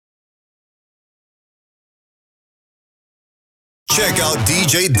Check out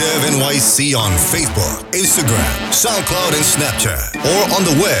DJ Dev NYC on Facebook, Instagram, SoundCloud, and Snapchat, or on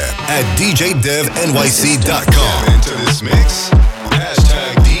the web at djdevnyc.com. Into this mix,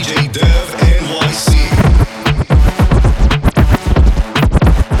 hashtag DJ Dev NYC.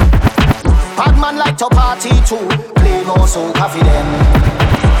 Bad man like to party too, play more soca for them.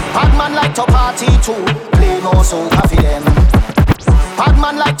 Bad man like to party too, play more soca for them. Bad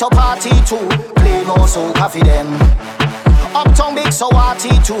man like to party too, play more soca for them. Uptown big so hearty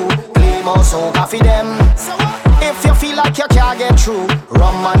too, play more soca for them. If you feel like you can't get through,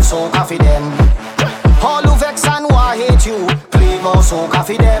 rum and soca for them. All who vex and who hate you, play more soca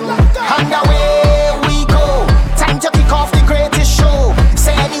for them. And away we go, time to kick off the greatest show.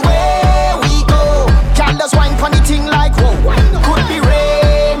 Say anywhere we go, girl does wine pon the thing like whoa. Could be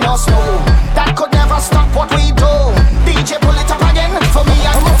rain or snow, that could never stop what we do. DJ pull it up again, for me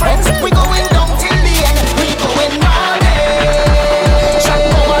and my friends, we going down till the end. We going all day,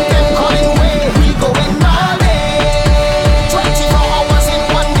 Chapo and them calling way. We going all day, 24 hours in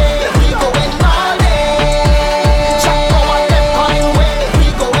one day. We going all day, Chapo and them calling way. We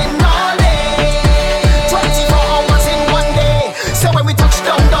going all day, 24 hours in one day. So when we touch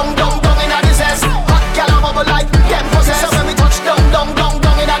down, down, down, down in the zest, hot gal a bubble like them possessed. So when we touch down, down, down,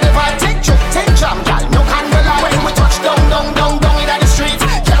 down in the vibe, take trip, take jam, gal, no candlelight. When we touch down, down, down, down in the street,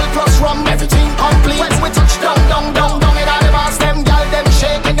 gal plus rum, everything complete. When we touch down, down, down, down in the bars, them gal, them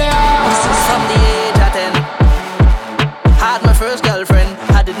shaking their ass. From the age of 10, had my first girlfriend.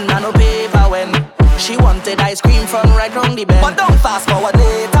 I didn't have no paper when she wanted ice cream from right round the bend. But don't fast forward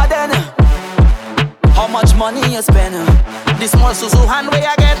later then. How much money you spend? The small Suzu hand way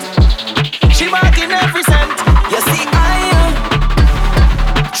I get, she marking every cent. You see I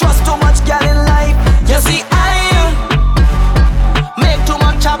trust too much gal in life. You see I make too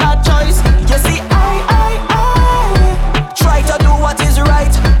much a bad choice. You see I try to do what is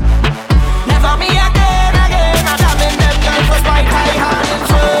right. Never me again. I'm having them girls for spite. I hand in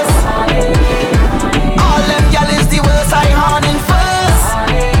first. All them gal is the worst. I hand in first.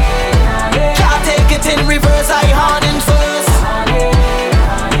 Can't take it in reverse. I hand in first.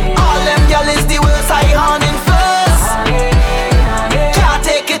 All them gal is the worst. I hand in first. Can't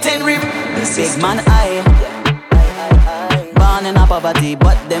take it in reverse. Big man I born in a poverty,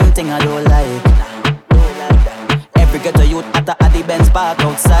 but them thing I don't like. Every ghetto youth at the Benz park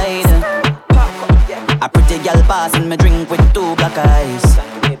outside. A pretty girl passing me drink with two black eyes.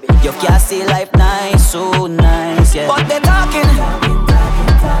 You can't see life nice, so nice, yeah. But they talking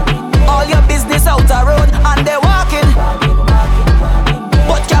all your business out the road, and they walking,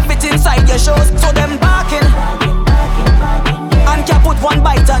 but can't fit inside your shows, so them barking, and can't put one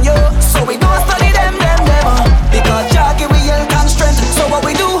bite on you. So we don't study them, because Jackie we yell can strength. So what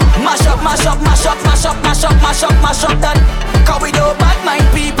we do? Mash up, mash up, mash up, mash up, mash up, mash up, mash up that. Cause we do bad mind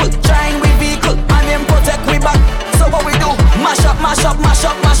people, trying with vehicle, and them protect we back. So what we do? Mash up, mash up, mash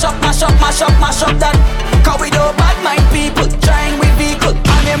up, mash up, mash up, mash up, mash up that. Cause we do bad mind people, trying with vehicle,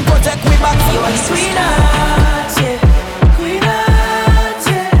 and them protect we back. You are sweet heart, yeah. Queen heart,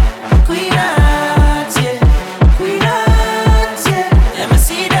 yeah. Queen heart, yeah. Queen heart, yeah. Let me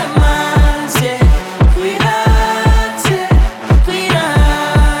see them hands, yeah. Queen heart, yeah. Queen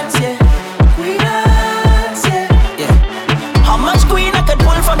heart, yeah. Queen heart, yeah. How much queen I could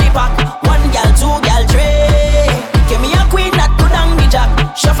pull from the pack? One gal, two gal, three. Give me a queen that could hang the jack.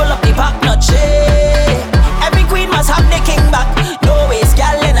 Shuffle up the pack, not shake. Every queen must have the king back. No waste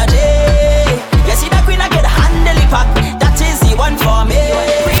gal energy. You see that queen I could handle the pack. That is the one for me.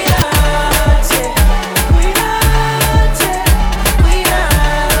 Queen heart, yeah. Queen heart, yeah. Queen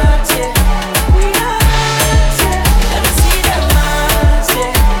heart, yeah. Queen heart, yeah. Let me see them hands,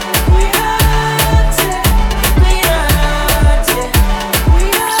 yeah. Queen heart, yeah. Queen heart, yeah.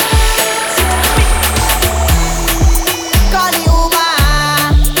 Queen heart, yeah. Call the Uber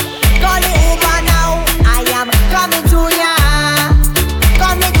now. I am coming to ya.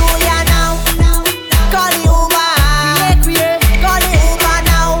 Coming to ya now. Call the Uber. Call the Uber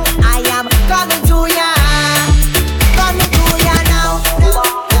now. I am coming to ya. Coming to ya now.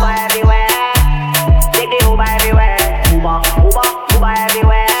 Uber everywhere. Take the Uber everywhere. Uber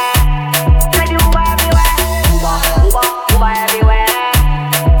everywhere. Take the Uber everywhere. Uber everywhere.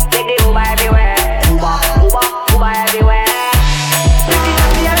 Take the Uber everywhere. Uber everywhere. Take the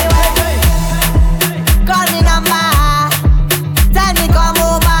taxi everywhere. Call me number. Tell me come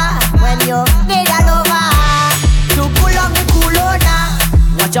over when you need a lover. To pull up the Kulona.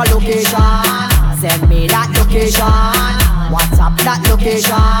 What's your location? Send me that location. WhatsApp that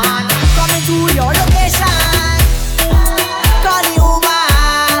location. Coming to your location. Call the Uber.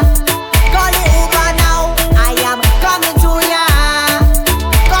 Call the Uber now. I am coming to ya.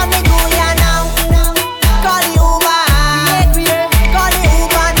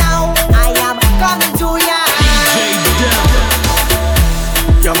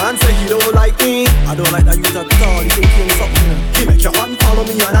 your man say he don't like me. I don't like that you at all. You think you're something. He make you unfollow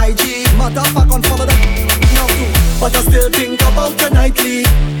me on IG. Matter of fact, unfollow them now too. But I still think about you nightly.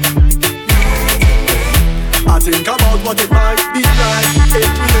 I think about what it might be like if we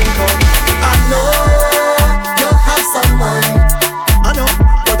link up. I know you have someone. I know,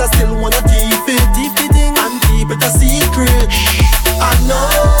 but I still wanna keep it and keep it a secret. I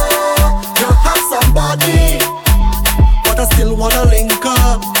know you have somebody, but I still wanna link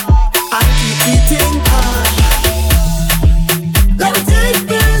up and keep eating cash. Let me take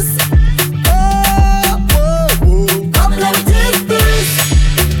this. Come, let me take this.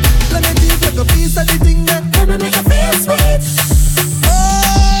 Let me take like a piece of the thing that let me make you feel sweet.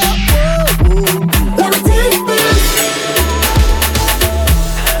 Let me take this.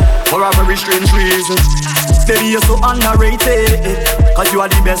 For a very strange reason, baby, you're so underrated. Cause you are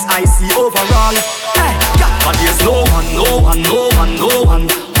the best I see overall. Hey, yeah. But there's no one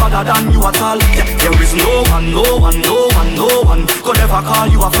other than you at all. Yeah, there is no one could ever call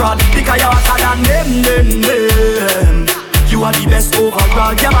you a fraud. Because you're hotter than them. You are the best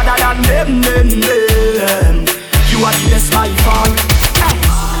overall. You're better than them. You are the best by far. Hey,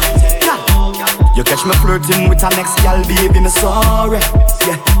 yeah. You catch me flirting with our next gal, baby, me sorry.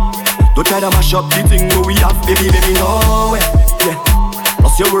 Yeah. Don't try to mash up the thing we have, baby, no way. Yeah.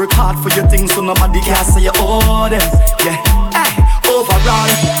 Plus you work hard for your things, so nobody can say you owe them. Yeah. Hey,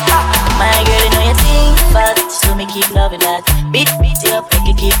 overall. My girl, you know you think fast, so me keep loving that. Beat you up, make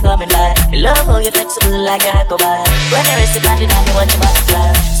you keep coming back. You love how you're flexible like a acrobat. When you rest the body down, you want your body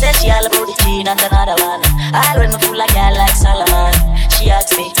fly. Say she all about the G, not another one. I run me fool like I like Solomon. She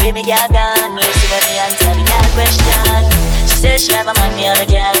asks me, where me girl gone? Listen when me answer the girl question. She says she have a man, me other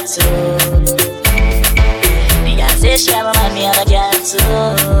girl too. The girl says she have a man, me other girl too.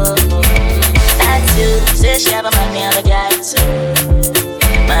 That's you. Say she have a man, me other girl too.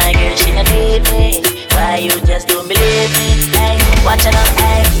 My girl, she not need me. Why you just don't believe me? Hey, watch her now,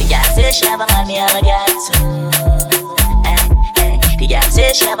 hey. The girl say she have a man, me have a girl too. Hey, the girl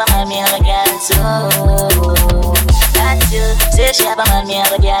say she have a man, me have a girl too. That's you. Say she have a man, me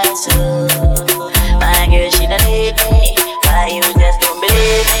have a girl too. My girl, she not need me. Why you just don't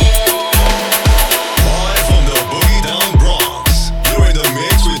believe me? Live from the Boogie Down Bronx, you're in the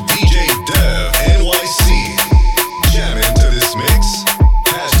mix with DJ Dev NYC. Jam into this mix.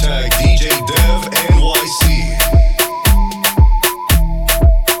 DJ Dev NYC.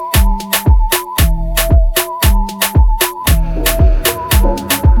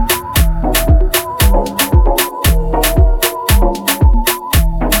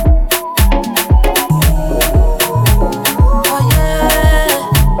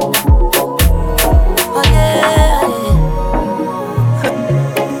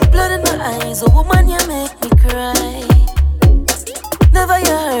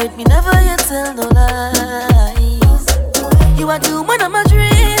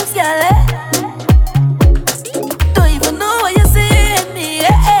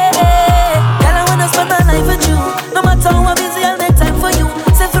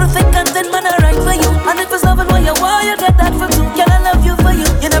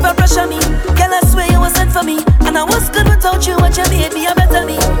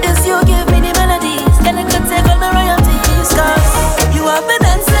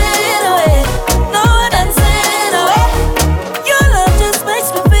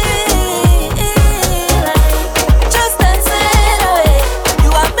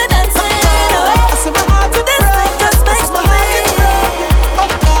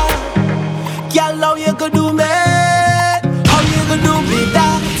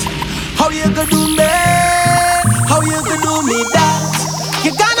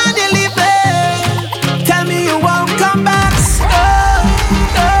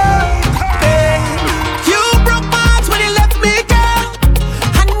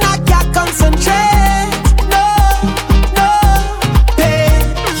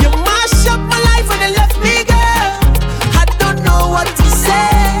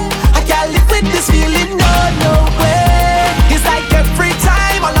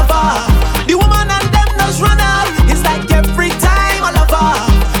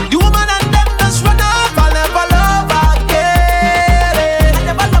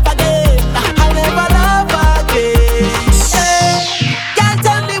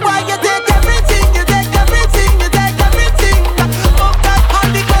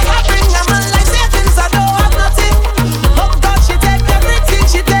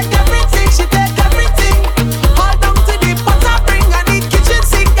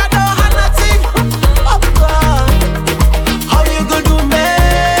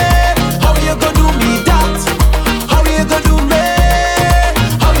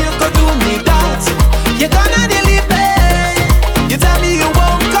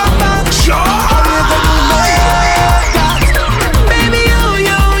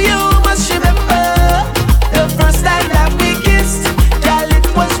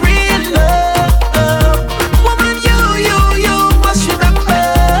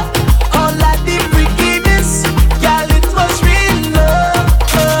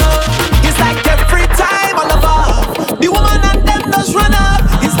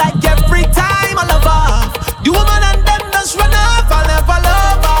 It's like every time I love her, the woman and them just run off. I'll never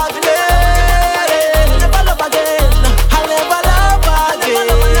love again. Never love again. I'll never love again.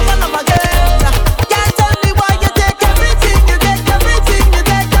 Never love again. Can't tell me why you take everything. You take everything. You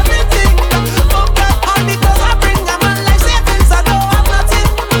take everything. Oh God, all because I bring a man like savings. I don't have nothing.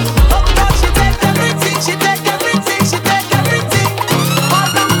 Oh God, she take everything. She take everything. She take everything.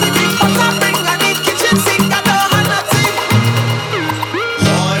 All them things, but I bring a need kitchen sink. I don't have nothing.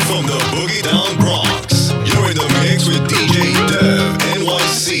 Live from the Boogie Down Bronx, you're in the mix with DJ Dev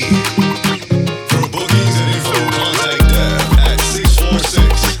NYC. For bookings and info, contact Dev at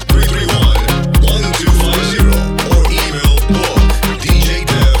 646-331-1250 or email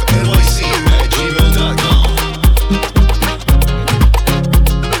book@djdevnyc@gmail.com.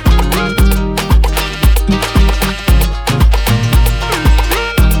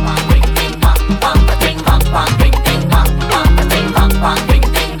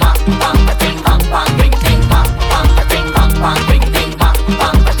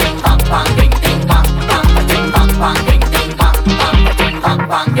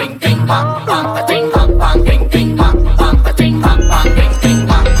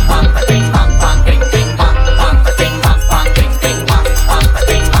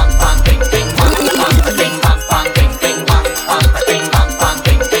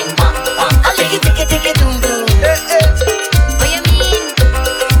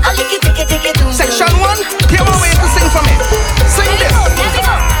 Section 1, here one way to sing for me. Sing this.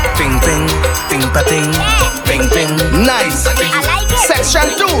 Ping ping, ping pa ting, ping ping. Nice. Section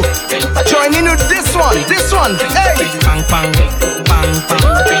 2, join in with this one. Hey. Bang bang, bang bang,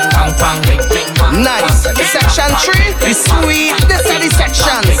 bang bang. Nice. Section 3, the sweet. This are the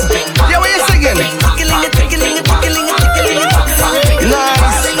sections. Yeah, what you singing?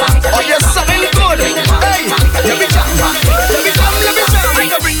 Nice. Oh, you're something good. Hey, let me jam. I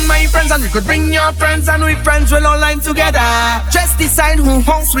could bring my friends and you could bring your friends, and we friends will all line together. Just decide who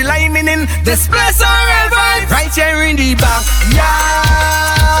house we lining in. This place alright vibe right here in the back. Yeah,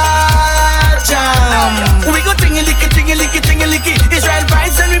 jam. We go tingy licky, tingy licky, tingy licky. Israel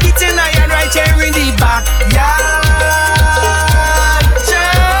vibes and we beating iron right here in the back. Yeah,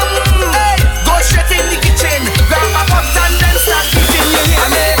 jam. Hey, go straight in the kitchen, grab a pot and then start beating your hand.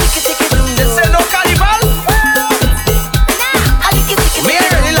 This is no carnival. We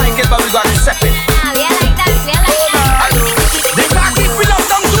ain't really like it, but we got to accept it. They can't keep it up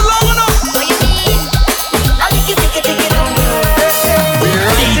down too long enough. We're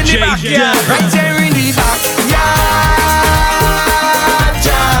right in the back, yeah. Right there in the back, yeah.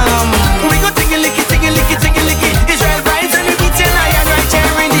 Jam. We go tingy licky, tingy licky, tingy licky. Israel vibes and we beating iron right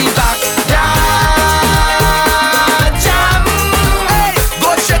there in the back, yeah. Jam. Hey, go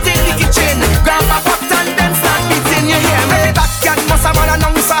straight in the kitchen, grab a pot and then start beating your hair. Maybe backyard must have an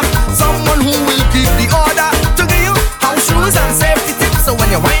announcer, someone who will keep the order to give you house rules and safety tips. So when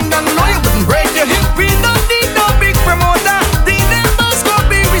you wind down low, you wouldn't break your hip. We don't need no big promoter. The neighbors go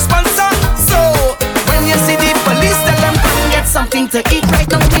be responsible. So when you see the police, tell them come get something to eat right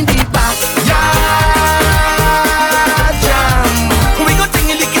now in the back. Yeah, jam. We go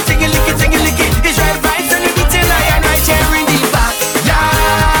tingy licky, tingy licky, tingy licky. Israel vibes and we beating iron right here in the back. Yeah,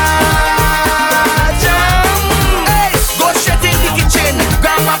 jam. Hey, go straight in the kitchen,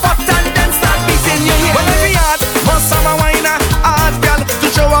 grab a pot and then start beating your hair. Well, every yard must have a whiner, hard girl to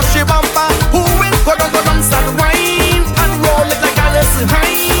show off she bumper. Who will go down, start wine and roll it like a lesson high.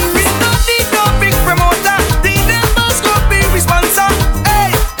 We don't need no big promoter. The neighbors go be responsible.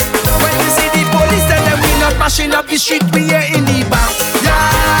 Hey, when you see the police, tell them we not mashing up the street. We here in the back. Yeah,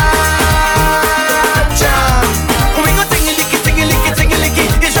 jam. We go tingy licky, tingy licky, tingy licky.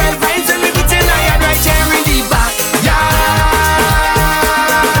 Israel vibes and we beating iron right here in the back. Yeah,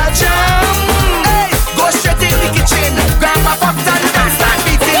 jam. Hey, go straight in the kitchen, grab a pot and then start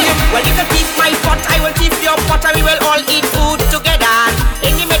beating him. Well, if you keep my pot, I will keep your pot, and we will all eat food together.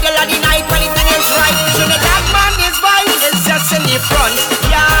 In the middle of the night, when it is right, Trinidad man is vibe is just in the front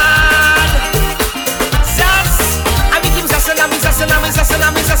yard. Zaz, and we keep zazzing, and we zazzing, and we zazzing,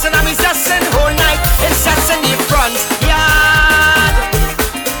 and we zazzing, and we zazzing whole night. It's just in the front yard.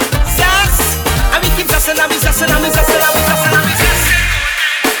 Zaz, and we keep zazzing, and we zazzing, and we zazzing, and we zazzing, and we zazzing.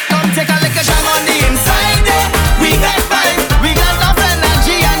 Come take a lick of jam on the inside, eh? We got vibe, we got enough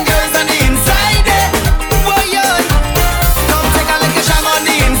energy and girls on the inside, eh? Boy, yeah. Come take a lick of jam on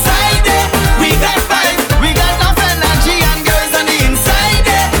the inside, eh? We got vibe, we got enough energy and girls on the inside,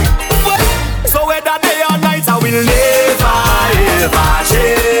 eh? Boy. So whether day or night, I will never ever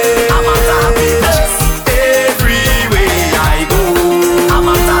change. I'm a happy everywhere.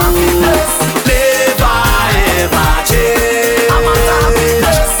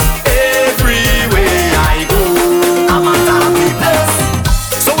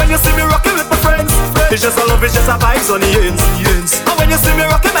 a vibes on the ends. And when you see me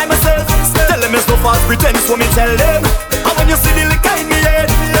rocking by myself, tell them it's no false pretense when me tell them. And when you see the liquor in me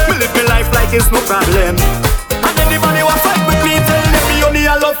head, me live my life like it's no problem. And anybody who fight with me, tell them me only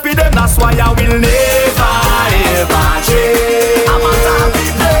a love for them. That's why I will never ever change. I'm a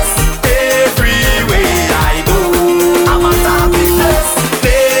happy place everywhere I go. I'm a happy place,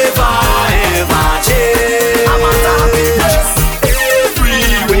 never ever change. I'm a happy place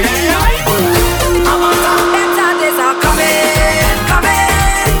everywhere I go. I'm a happy. Better days are coming,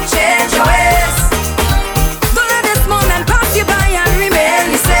 change your ways. Don't let this moment pass you by and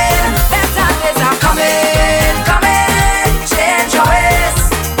remain the same. Better days are coming, change your ways.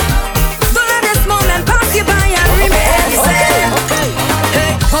 Don't let this moment pass you by and remain the same.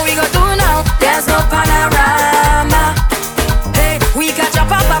 Hey, what we gonna do now? There's no panorama. Hey, we can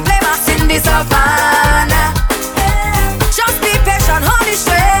jump up and play mass in the savannah. Just be patient, hold it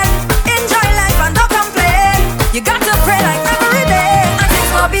straight. Enjoy life and don't complain. You got to pray like every day, and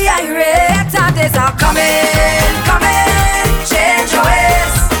things will be irate. Better days are coming, change your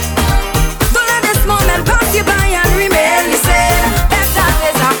ways. Don't let this moment pass you by and remain the same. Better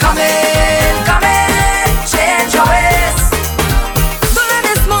days are coming, change your ways. Don't let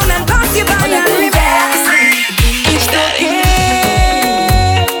this moment pass you by and remain the same. It's okay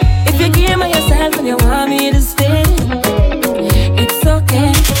if you give me yourself and you want me to stay. It's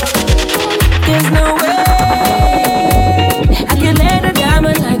okay. There's no way I can let a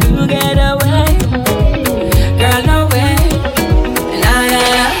diamond like you get away. Girl, no way. And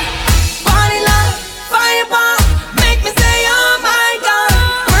I fall in love, fireball, make me say, oh my God.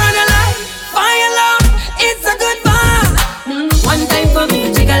 Burn a light, fire love, it's a good vibe. One time for me,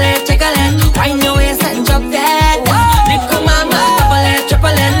 jiggle it, wind your waist and drop that. Little mama,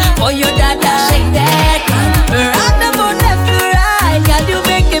 triple it, for your dada, shake that. Rock the boat left to right, God, you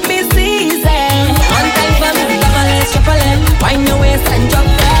making me season. One time for me, triple it, wind your waist and drop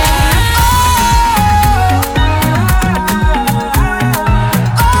that.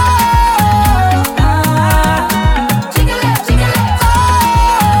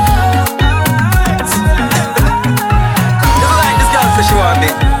 Don't like this girl so she want me.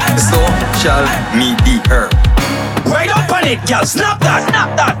 So shall me be her. Right up on it, girl, snap that.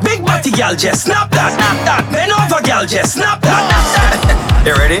 Big body girl, just snap that. Bend over, girl, just snap that.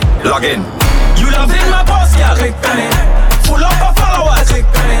 You ready? Log in. You loving my post, girl? Click on it. Full up of followers, click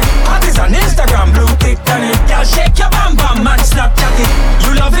on it. Hot is on Instagram, blue, click on it. Girl, shake your bam bam, man, Snapchat it.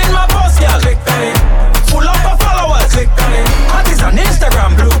 You loving my post, girl? Click on it. Full up of followers, click on it. Hot is on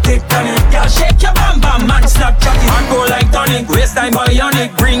Instagram, blue, click on it. Girl, shake your bam bam, man, Snapchat it. I go like tonic, waste time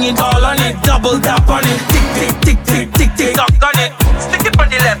bionic. Bring it all on it, double tap on it. Tick, tick, tick, tick, tick, tick, up on it. Stick it on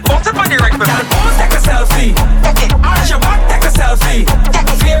the left, bounce it on the right. Girl, pose, take a selfie. Arch your back, take a selfie.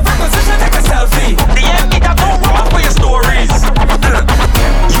 Favorite position, take a selfie. DM me that don't run up for your stories.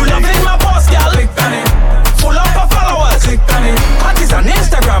 You loving my boss, girl? Click on it. Full up of followers, click on it. Hot is on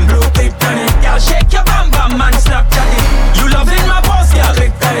Instagram, blue, click on it. Girl, shake your bam bam, man, Snapchat it. You loving my boss, girl?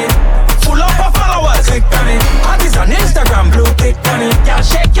 Click on it. Full up of followers, click on it. Hot is on Instagram, blue, click on it. Girl,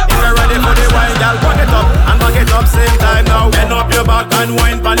 shake your bam bam. Ready for the wine, girl, back it up and back it up same time now. Bend up your back and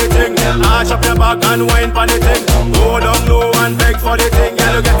wine pon the thing. Arch up your back and wine pon the thing. Go down low and beg for the thing.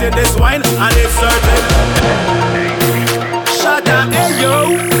 Girl, you get in this wine and it's certain. Shut up, hey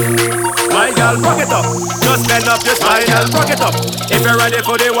yo. My girl, back it up. Just bend up your spine, girl, back it up. If you're ready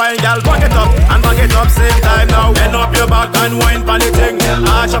for the wine, girl, back it up and back it up same time now. Bend up your back and wine pon the thing.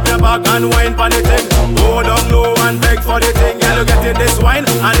 Arch up your back and wine pon the thing. Go down low and beg for the thing. Girl, you get in this wine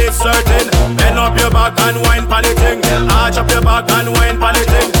and it's certain. Bend up your back and wine pon the thing. Arch up your back and wine pon the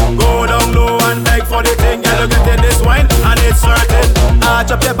thing. Go down low and beg for the thing. Girl, you get in this wine and it's certain.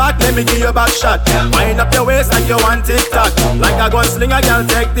 Arch up your back, let me give you a back shot. Wind up your waist like you want TikTok. Like a gunslinger, girl,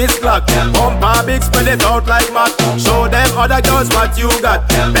 take this clock. Bumper big, spread it out like mat. Show them other girls what you got.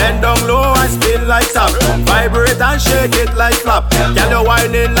 Bend down low and spin like top. Vibrate and shake it like flap. Girl, you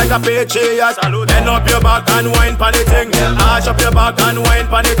whining like a Patriot. Bend up your back and wine pon the thing. Arch up your back and wine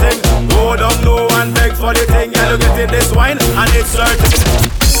pon the thing. Go down low and beg for the thing. Girl, you get in this wine and it's certain.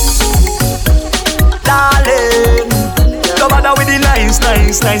 Darling, come on with the nice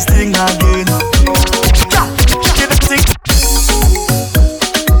thing again. Give them thing.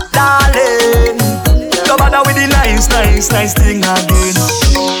 Darling, come on with the nice thing again.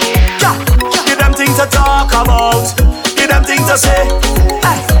 Give them things to talk about. Give them things to say.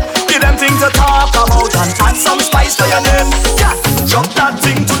 Give them things to talk about and add some spice to your name. Drop that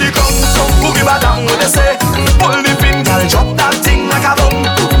thing to the ground. Boogie back down with the say. Pull the pin, girl, drop that thing like a bomb.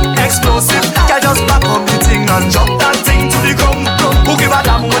 Explosive, girl, just back up the thing and drop that thing to the ground. Boogie back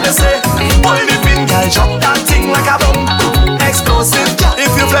down with the say. Pull the pin, girl, drop that thing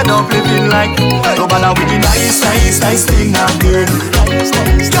nice thing again.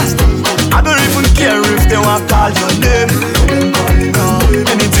 I don't even care if they want call your name.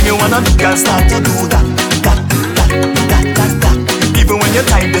 Anything you wanna do, girl, start to do that. Even when you're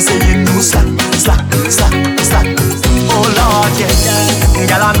tired, they say you do slack. Oh Lord, yeah.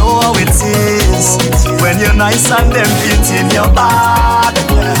 Girl, I know how it is when you're nice and them feet in your body.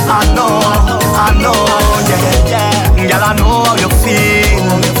 I know, yeah. Girl, I know how you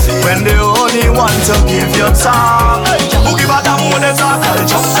feel when they only want to give you time. Boogie badam when they talk, girl,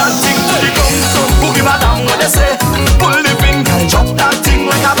 drop that thing to the ground. Boogie badam when they say, pull the pin, girl, drop that thing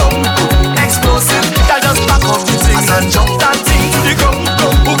like a bomb. Explosive, girl, just back up the thing and drop that thing to the ground.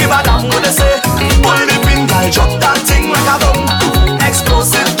 Boogie badam when they say, pull the pin, girl, drop that thing like a bomb.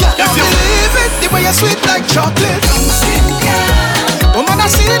 Explosive, if you leave it, the way you're sweet like chocolate. Woman, I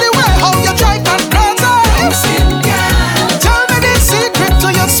see the way how you drive and crazy. Tell me the secret to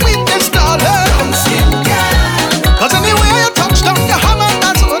your sweetness, darling. Cause anywhere you touch down, your hammer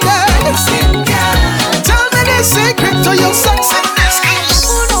that's all day. Tell me the secret to your sexiness.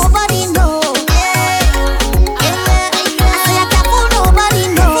 Nobody knows.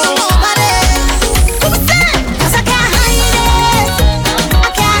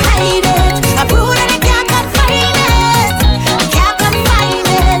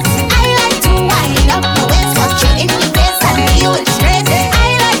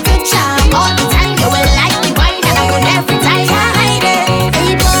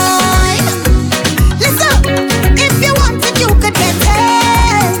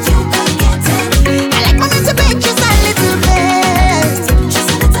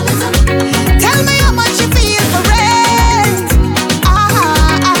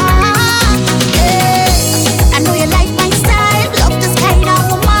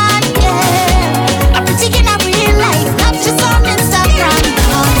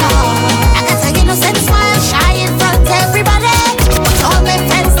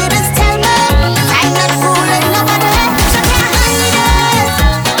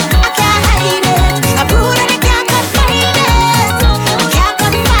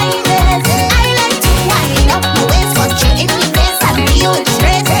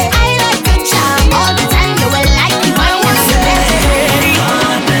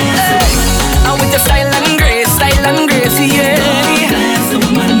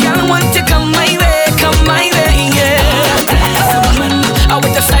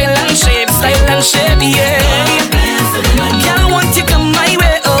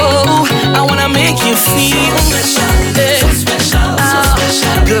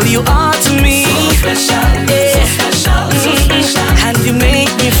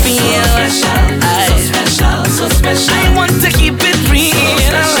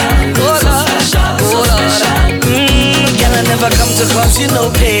 Cause you no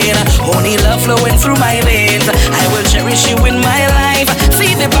pain, only love flowing through my veins. I will cherish you in my life,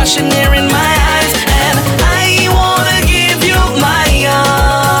 see the passion there in my eyes. And I wanna give you my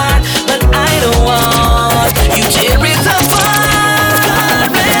heart, but I don't want you tear it apart.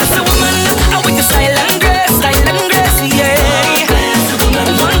 Bless a woman, with the style and grace, yeah.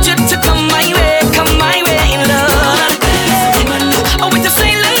 I want you to come my way, Lord. With the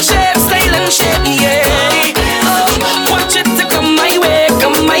style and shape, yeah.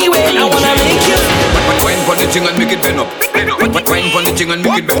 Thing and make it bend up. Wine pon the thing and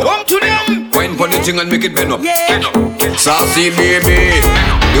make it bend up. Wine pon the thing and make it bend up. Saucy baby,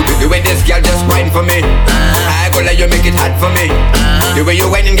 the way this girl just wine for me. I go let you make it hot for me. The way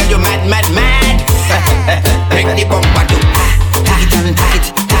you whining, girl, you mad. Make the bumper do. Tack it and tack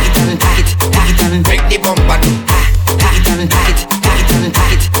it, tack it and tack it, tack it and make the bumper do. Tack it and tack it, tack it and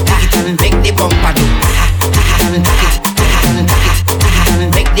tack it, tack it and make the bumper do. Tack it and tack it, tack it and tack it, tack it and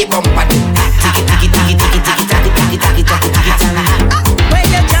make the bumper do. When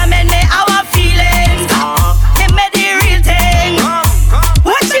you're jamming me, our feelings, give me the real thing.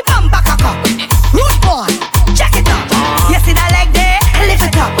 Watch the bumper cock up, root boy, check it up. You see that leg there, lift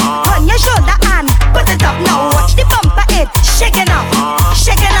it up. On your shoulder and put it up. Now watch the bumper it, shaking up.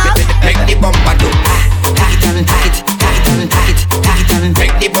 Make the bumper do. Tack it and tack it, tack it and tack it, tack it and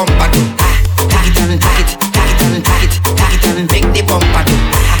make the bumper do. Tack it and tack it, tack it and tack it, tack it and make the bumper do.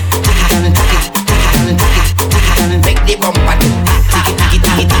 Tack it and tack it, tack it and tack it, tack it and make the bumper do.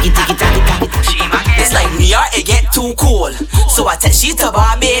 It's like New York, it get too cold, so I take she to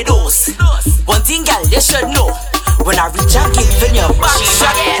Barbados. One thing, girl, you should know. When I reach out, give in your back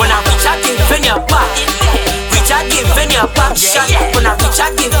shot. When I reach out, give in your back. Reach out, give in your back shot. When I reach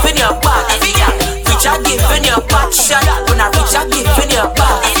out, give in your back. Reach out, give in your back shot. When I reach out, give in your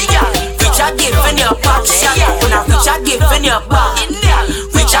back. Reach out, give in your back shot. When I reach out, give in your back.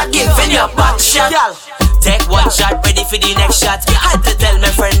 Reach out, give in your back shot. Take one shot. back shot. Had to tell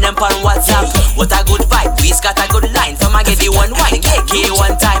my friend them on WhatsApp. What a good vibe, we got a good line. From I get the one wine, AK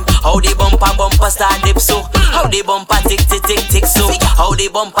one time. How the bumper start dip so. How the bumper tick tick tick tick so. How the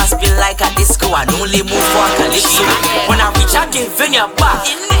bumper spin like a disco and only move for a calypso. When I reach, I give in your back.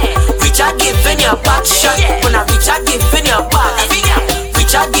 Reach, I give in your back shot. When I reach, I give in your back.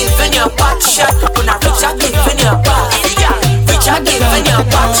 Reach, I give in your back shot. When I reach, I give in your back. Reach, I give in your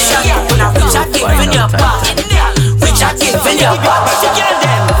back shot. When I reach, I give in your back. Reach, I give in your back.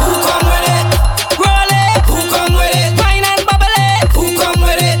 Who come with it? Roll it. Who come with it? Wine and bubble it. Who come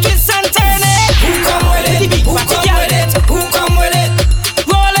with it? Twist and turn it. Who come with it? Who come with it? Who come with it?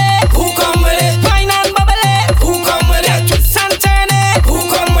 Roll it. Who come with it? Wine and bubble it. Who come with it? Twist and turn it. Who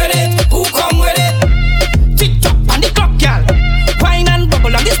come with it? Who come with it? Tick tock on the clock, girl. Wine and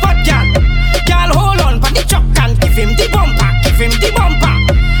bubble on the spot, girl. Girl, hold on on the truck and give him the bumper. Give him the bumper.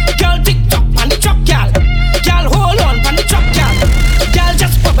 Girl, tick tock on the truck, girl. Girl, hold on on the truck, girl. Girl,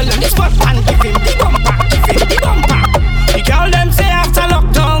 just bubble on the spot and give him the bumper. Give him the bumper. The girl them say after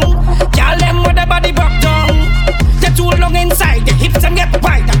lockdown. Girl them with the body broke down. They too long inside. The hips them get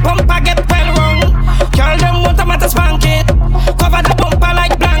wide. The bumper get well wrong. Girl them want a matter spank it. Cover the bumper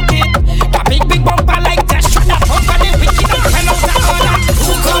like blanket. The big bumper like that. Shut that bumper the wicked and pen out the order.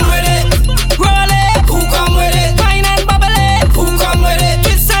 Who come with it? Roll it. Who come with it? Wine and bubble it. Who come with it?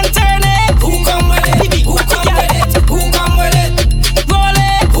 Twist and turn it. Who come with it? Who come with it? Who come with it? Roll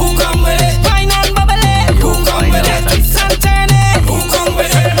it. Who come with it? Wine and bubble it. Who come with it? Twist and turn it. Who come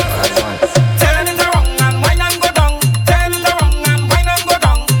with it? Turn it around and wine and go down. Turn it around and wine and go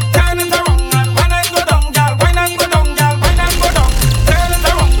down. Turn it around and wine and go down, girl. Wine and go down, girl. Wine and go down. Turn it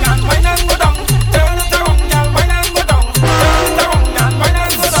around and wine and go down. Turn it around, girl. Wine and go down. Turn it around and wine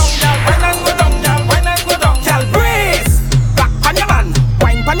and go down, girl. Wine and go down, girl. Wine and go down, girl. Brace, back on your man,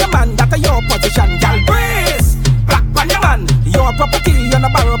 wine on your man. That's your position, girl. Brace, back on your man. Your property, you're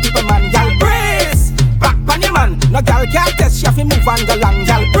not borrow people, man. Girl, brace, back on your man. No girl can't test, she have to move and go long,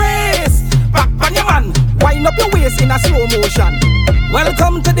 girl. Brace, back on your man. Wind up your waist in a slow motion.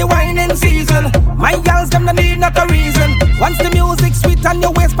 Welcome to the whining season. My girls, them no need not a reason. Once the music sweet and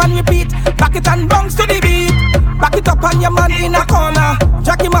your waist pan repeat, back it and bounce to the beat. Back it up on your man in a corner.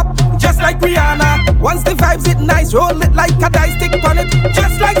 Jack him up just like Rihanna. Once the vibes it nice, roll it like a dice, stick on it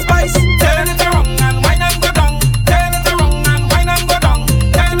just like Spice. Turn it around and wine and go down. Turn it around and wine and go down.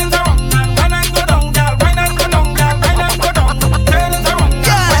 Turn it around and wine and go down, girl. Wine and go down, girl. Wine and go down. Turn it around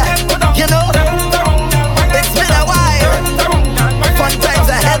and wine and go down. You know, turn it around and wine and it's been a while. turn it around and wine Fun and go times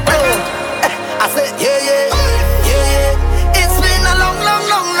down. ahead, though. I said, yeah, yeah, yeah, yeah. It's been a long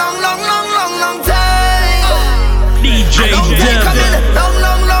time. DJ Devil.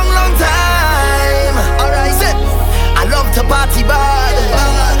 Long time. Alright, sit. I love to party bad.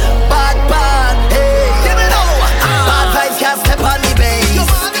 Bad, hey. Bad vibes can't step on the bass.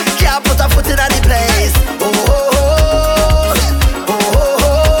 Can't put a foot in the place.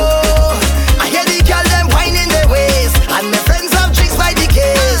 I hear the girl them whining their waist, and my friends have drinks by the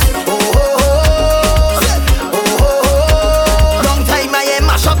case. Long time I hear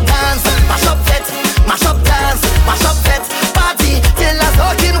mash up dance, mash up fet, mash up dance, mash up fet. Party till I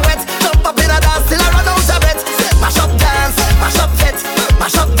soaking wet, jump up in a dance till I run out of breath. Mash up dance, mash up fet,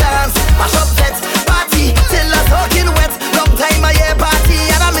 mash up dance, mash up fet. Party till I soaking wet. Long time I hear party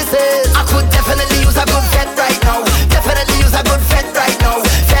and I miss it. I could definitely use a good fet right now. Definitely use a good fet right now.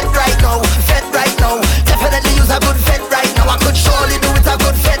 Fet right now, fet right now. Definitely use a good fet right now. I could surely do it a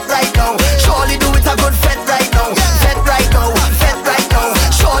good fet right now. Surely do it a good fet right now. Fet right now, fet right now.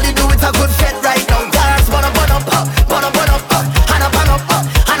 Surely do it a good fet right now. Dance, burn up, and up, and up, and up,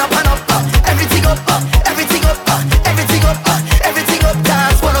 and up, and up. Everything up, everything up, everything up, everything up.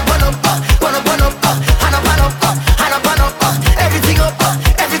 Dance, burn up, and up, and up, and up, and up, and up, and up. Everything up,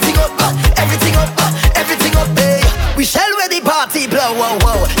 everything up, everything up, everything up. Hey, we shall where the party blow, whoa,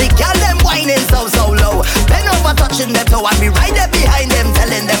 whoa. The girl them whining so low. Bend over touching them toe and we right there behind them,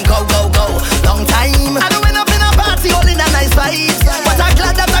 telling them go, go, go. Long time I don't end up in a party holding a nice vibes, but I'm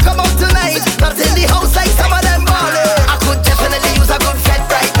glad that I come out tonight. Not in the house like some of them ballin'. I could definitely use a good fet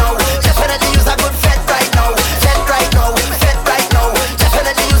right now. Definitely use a good fet right now. Fet right now, fet right now.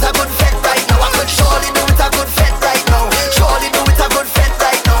 Definitely use a good fet right now. I could surely do it a good fet right now. Surely do it a good fet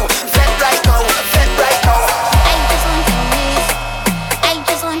right now. Fet right now, fet right now. I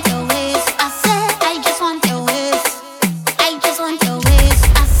just want your waist. I said I just want your waist. I just want your waist.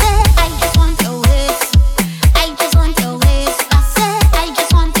 I said I just want your waist. I just want your waist. I said I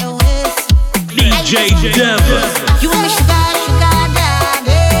just want your waist. DJ Devil. You want me sugar, sugar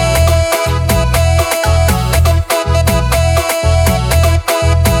daddy.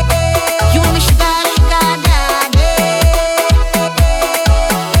 You want me sugar, sugar daddy.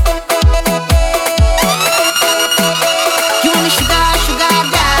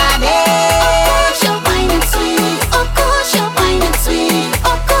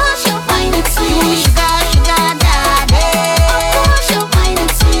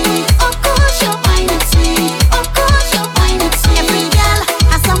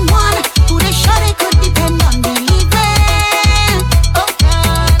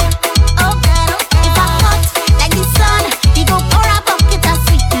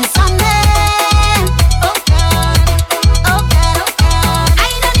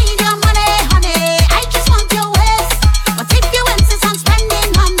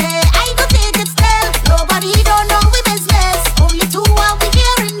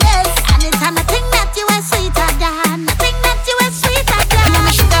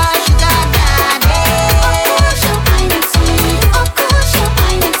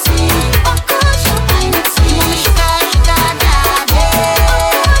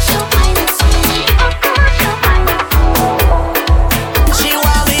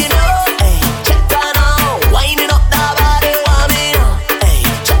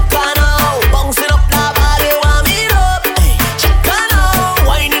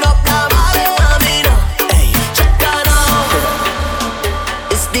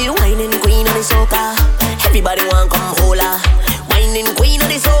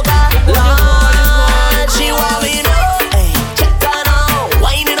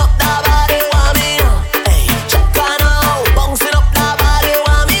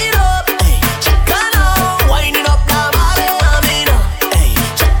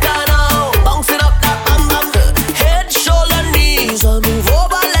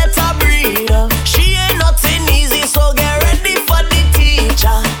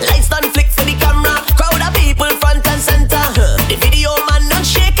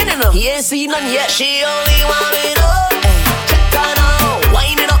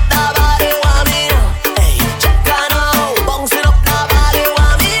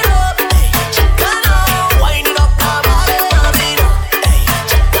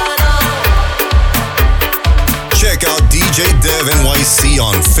 NYC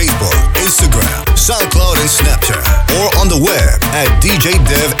on Facebook, Instagram, SoundCloud, and Snapchat, or on the web at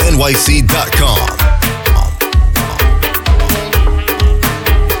djdevnyc.com.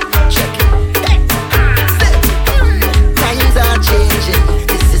 Times are changing,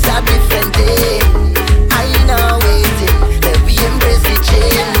 this is a different day. I know waiting, that we embrace the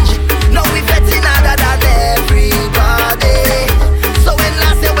change. Now we betting harder than everybody. So when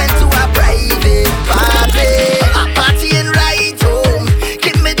last they went to a private party, partying right home,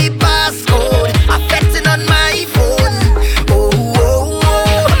 give me the passcode, affecting on my phone. Oh, oh,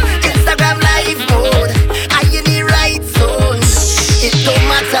 oh, Instagram live mode, I in the right zone. It don't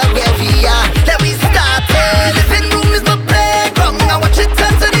matter where we are, let we start it. Living room is my playground, I watch it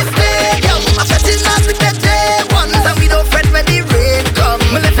turn to the stadium. I'm betting us with the day ones, and we don't fret when the rain come.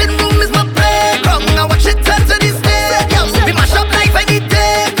 My living room is my playground, I watch it turn to the stadium. We mash up life any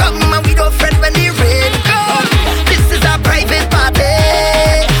day come, and we don't fret when the rain come. This is a private party,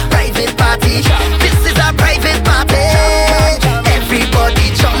 private party. This is a private party.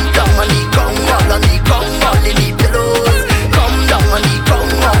 Everybody jump down on the ground, all on the ground, all in the pillows. Come down on the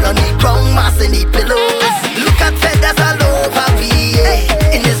ground, all on the ground, mass in the pillows. Look at feathers all over we,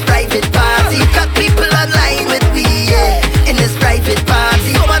 in this private party. Look at people online with we, in this private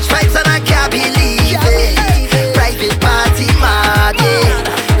party. So much vibes and I can't believe it. Private party mad,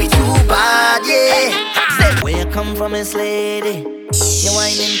 we too bad, Where you come from, Miss Lady? You're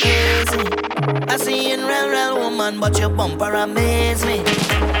whining crazy. I see you in real woman, but your bumper amaze me. I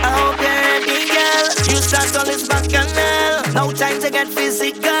hope you're ready, girl. You start all this bacchanal. No time to get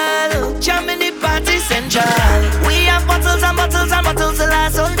physical. Jam in the party central. We have bottles and bottles and bottles to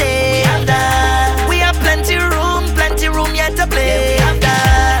last all day. And we have plenty room yet to play. And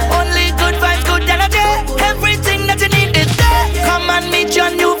only good vibes, good energy. Everything that you need is there. Come and meet your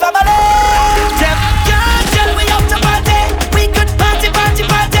new family. We up to party. We could party.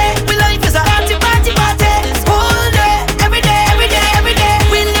 We life is a party. All day, every day.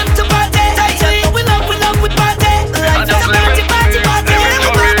 We live to party. We love with party. Life is a party.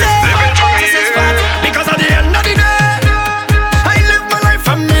 Because at the end of the day, I live my life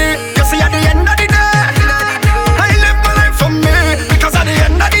for me. You see, at the end of the day, I live my life for me. Because at the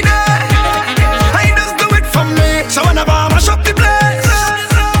end of the day, I just do it for me. So whenever I mash up the place,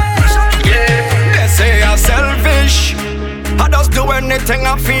 they say I'm selfish. I just do anything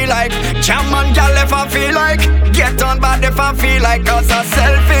I feel like. Jam and gal if I feel like. Get on bad if I feel like. Cause I'm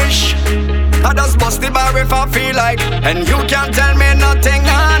selfish. I just bust the bar if I feel like. And you can't tell me nothing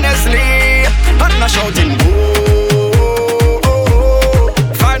honestly. I'm not shouting whoa.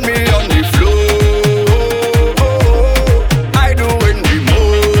 Find me on the floor. I do in the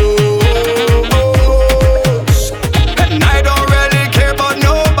most. And I don't really care about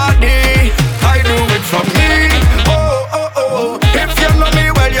nobody. I do it for me. If you know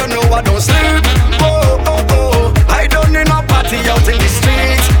me well, you know I don't sleep. I don't need no party out in the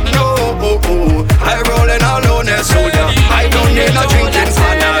streets. No, I rollin' alone as soldier. I don't need no drinking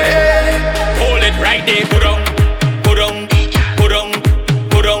partner. Hold it right there, go down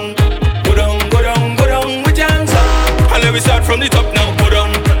with your hands up. And let me start from the top now. Go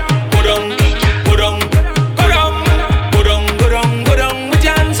down with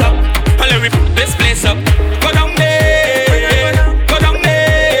your hands up. And let me put this place up. Go down there. Go down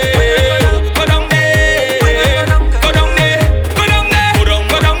there. Go down there. Go down there. Go down there.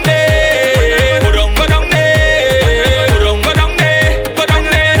 Go down there. Go down there. Go down there. Go down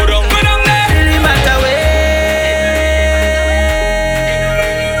there. Go down there. Really matter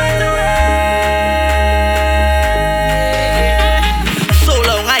So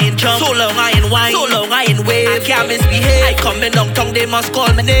long I ain't jump, so long I ain't wine, so long I ain't wave. I can't misbehave. I coming downtown, they must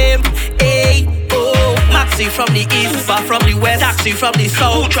call my name. Hey, oh, Maxi from the east, Bar from the west, taxi from the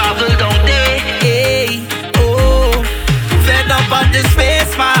south. Who travel down there? Hey, oh, fed up on this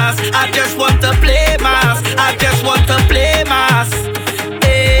face mask. I just want to play mask. I just want to play mask.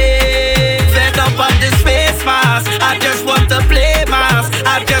 Hey, fed up on this face mask. I just want to play mask.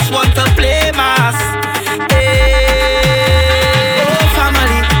 I just want to play mask.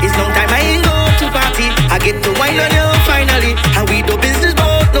 It's long time I ain't go to party. I get to wine on you finally. And we do business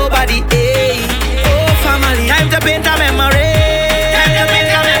but nobody. Hey, oh family, time to paint a memory. Let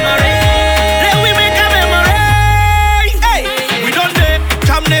we make a memory. Hey, we done there.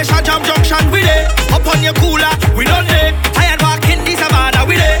 Jam Nation, Jam Junction, we there. Up on your cooler, we done there. Tired walk in the savannah,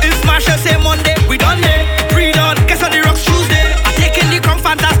 we there. It's Marshall say Monday, we done there. Pre-done, guess on the rocks Tuesday. I taking the crown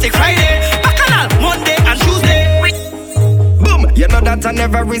fantastic Friday. Bacchanal, Monday and Tuesday. You know that I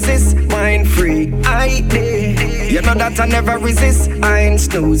never resist, wine free, I did. You know that I never resist, I ain't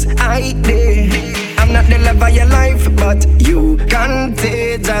snooze, I did. I'm not the love of your life, but you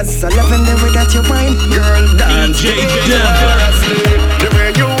contagious. I loving the way that you whine, girl, dance. DJ Dev. The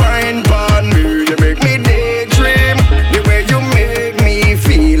way you whine pon me, you make me daydream. The way you make me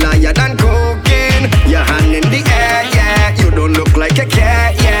feel higher than cocaine. Your hand in the air, yeah. You don't look like a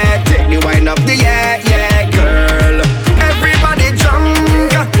cat, yeah. Take the wine up the air, yeah, girl. Everybody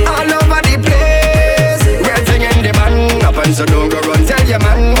drunk all over the place. We're singing the man up, and so don't go run tell your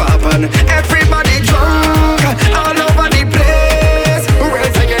man what happen. Everybody drunk all over the place.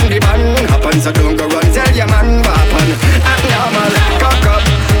 We're singing the man up, and so don't go run tell your man what happen. Act normal, cock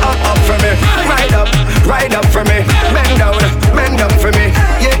up for me. Ride up for me. Bend down for me.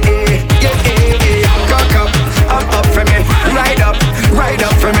 Yeah, cock up for me. Ride up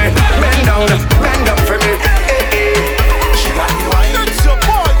for me. Bend down for me. She got the wine. It's your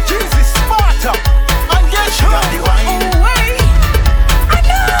boy, Jesus Sparta. And guess she got the wine. I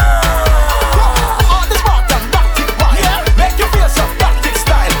know. All the Sparta, tactic wine. Yeah. Make you feel some tactic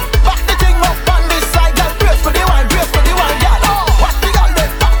style. Back the thing up on this side, girl. Brace for the wine, girl. What the girl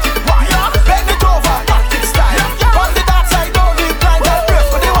them tactic wine? Yeah. Bend it over, tactic style. On the dark side, don't be blind, girl. Brace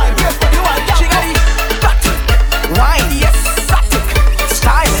for the wine, girl. She got the tactic wine, yes, tactic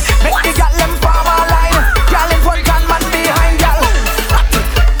style. Make the girl them form a line. Girl in front and man behind, girl. Tactic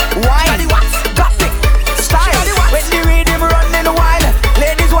wine, tactic style. When the rhythm running wild,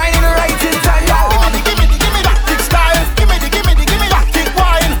 ladies whining right in time, girl. Give me the tactic style. Give me the tactic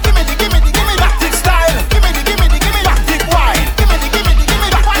wine. Give me the tactic style. Give me the tactic wine. Give me the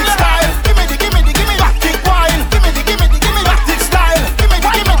tactic style. Give me the tactic wine. Give me the tactic style. Give me the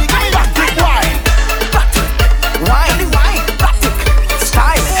tactic wine. Tactic wine, tactic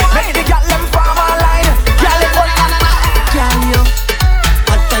style. Make the girl them form a line. Girl in front. Can you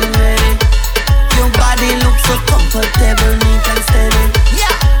hot and ready? Your body looks so comfortable, neat and steady.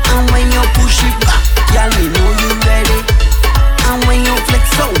 Yeah. And when you push it back, girl, me know you ready. And when you flex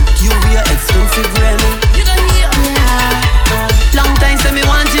out, you wear expensive Remy. You don't hear? Yeah. Long time say me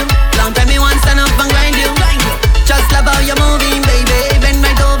want you. Long time me want stand up and grind you. Just love how you're moving, baby. Bend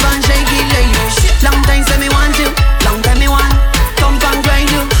right over and shake it, lady. Long time say me want you. Long time me want come and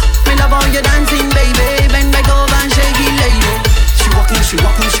grind you. Me love how you're dancing, baby. Bend right over and shake it, lady. She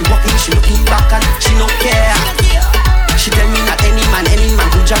walking, she looking back and she no care. She tell me that any man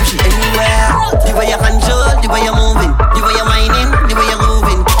who jump she anywhere. The way you control, the way you're moving, the way you're whining, the way you're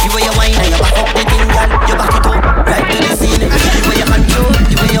moving. You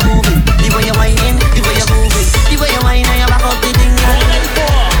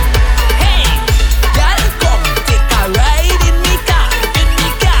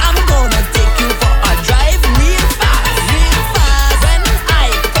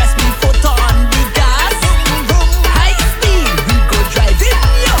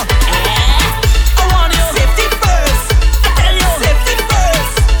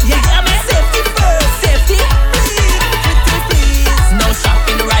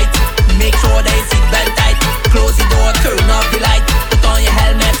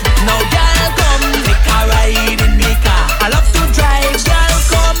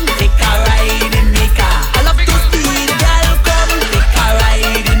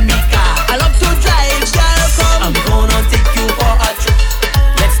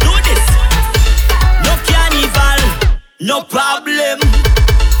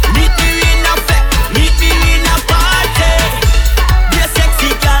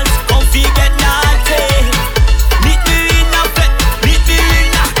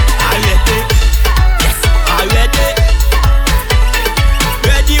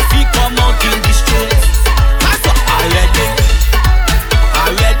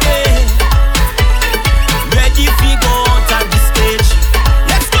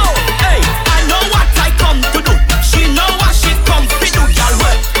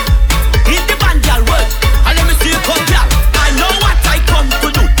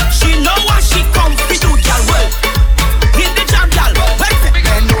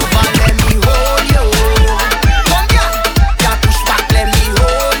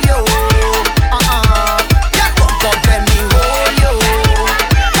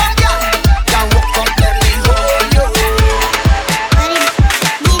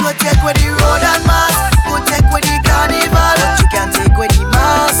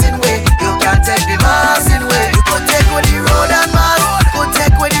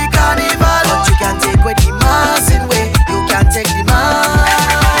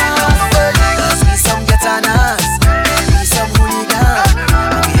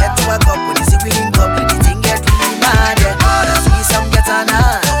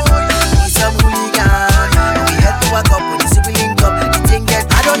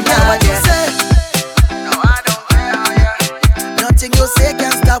know say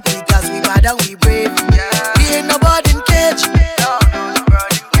can't stop we, cause we bad and we brave. We ain't no bird in cage.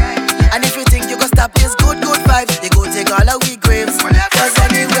 And if you think you can stop this good vibes, they go take all of we graves. Cause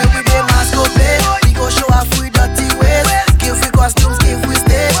anywhere we dey mask go play, we go show off we dirty ways. Give we costumes, give we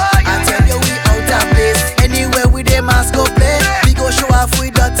stage. I tell you we out of place. Anywhere we dey mask go play, we go show off we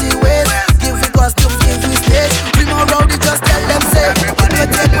dirty ways. Give we costumes, give we stage. We more rowdy, just tell them say, you go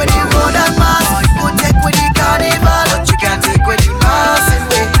take with the road and mask, go take with the carnival, but you can't take with the massive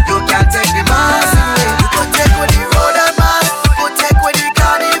way. You can't take the massive way. You go take with the road and mask, go take with the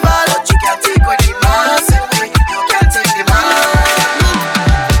carnival, but you can't take with the massive way. You can't take the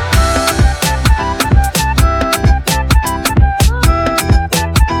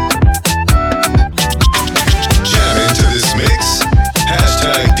Jam into this mix.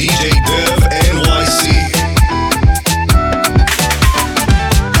 Hashtag DJ Dev NYC.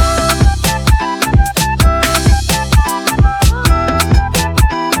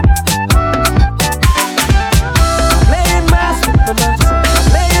 Playing mass with my mass.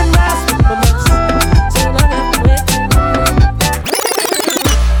 Playing mass with my mass. So long I'm waiting.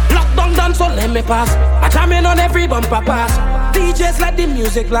 Lockdown done, so let me pass. I jam in on every bumper pass. DJs let the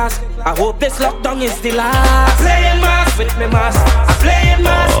music blast. I hope this lockdown is the last. Playing mass with me mass. I'm playing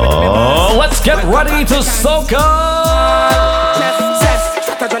mass with me mass. Oh, let's get ready to soak up.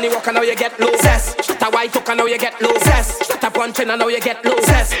 Shut a Johnny Walker, now you get low. Shut a White Walker, now you get low. Shut a Punch, now you get low.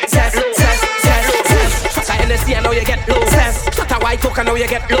 Shut a Hennessy, now you get low. Shut a White Walker, now you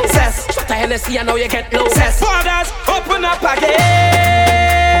get low. Shut a Hennessy, now you get low. Borders open up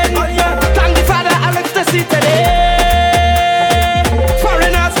again. Oh yeah, thank the Father, Alex to see today.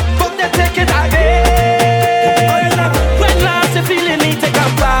 Foreigners, but they take it again. Oh yeah, when last you feeling me, take a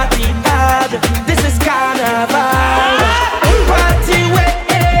party hard. This is carnival. Party way,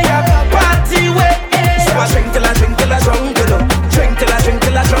 party way. So I drink till I drink till I drunk, drink till I drink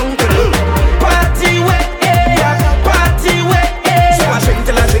till I drunk. Party way, party way. So I drink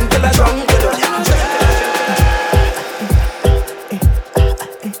till I drink till I drunk.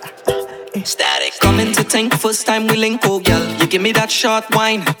 Static. Coming to think, first time we link, oh girl. You give me that short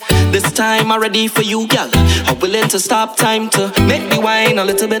wine. This time I'm ready for you, girl. I'm willing to stop time to make me wine a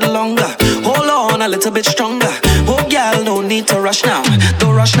little bit longer. Hold on a little bit stronger. Oh girl, no need to rush now.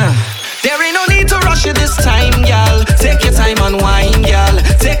 Don't rush now. There ain't no need to rush it this time, girl. Take your time and wine, girl.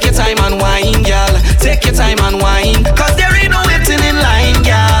 Take your time and wine, girl. Take your time and wine. Cause there ain't no waiting in line,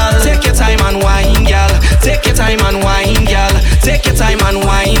 girl. Take your time and wine, girl. Take your time and wine, girl. Take your time and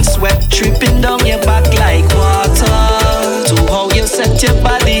wine. Sweat dripping down your back like water. To how you set your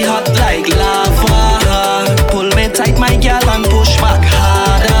body hot like lava. Pull me tight, my girl, and push back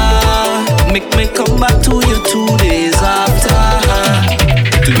harder. Make me come back to you 2 days after.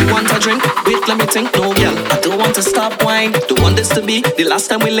 Do you want a drink? Wait, let me think. No, girl, I don't want to stop wine. Don't want this to be the last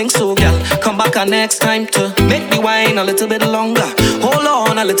time we link. So, girl, come back next time to make me wine a little bit longer. Hold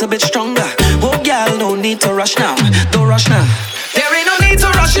on a little bit stronger. Oh, girl, no need to rush now. Don't rush now. There ain't no need to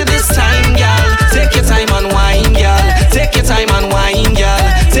rush it this time, girl. Take your time and wine, girl. Take your time and wine, girl.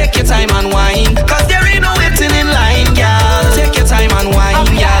 Take your time and wine. Cause there ain't no waiting in line, girl. Take your time and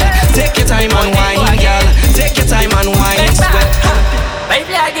wine, girl. Take your time and wine, girl. Take your time and wine.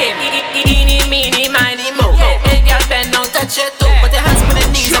 Baby, I give eeny, meeny, miny, mo. Hey, girl, bend down, touch your toe. Put your hands on the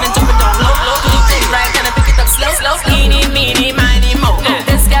knees and then jump it down low. Do the thing right, and I pick it up slow. Eeny, meeny, miny, mo.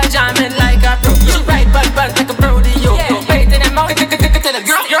 This girl jamming like a pro. She ride, but like a rodeo. Wait in the mouth, to the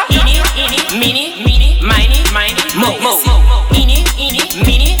girl. Eeny, meeny, miny, mo. Eeny,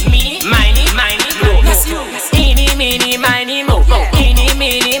 meeny, miny, mo. Eeny, meeny, miny, mo. Eeny,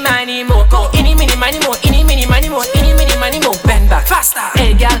 meeny, miny, mo. Eeny, meeny, miny, mo. Eeny, meeny, miny, mo. Eeny, meeny, miny, mo. Bend back faster.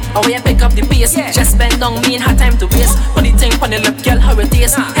 Hey, girl, how you pick up the pace? Just bend down, me and have time to waste. Put the thing on the lip, girl, how it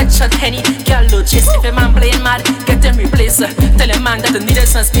is. Headshot, Henny, girl, no chase. If a man playing mad, get them replaced. Tell a man that they needed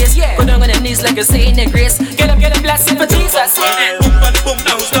some space. Put down on their knees like a saying a grace. Get up, blessing for Jesus. Boom, boom,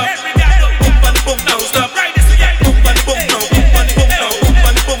 don't stop. Boom, don't stop. Boom, no.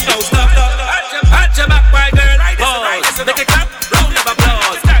 Boom, don't stop. Arch your back, my girl. Pause. Make it clap. Round of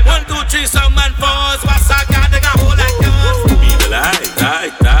applause. 1, 2, 3, some man pause. What's that guy? They got hold like yours. Be the light.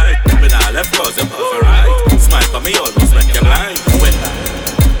 Me now left cause you're right. Smile for me, almost make you blind.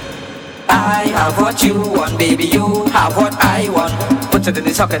 I have what you want, baby, you have what I want. Put it in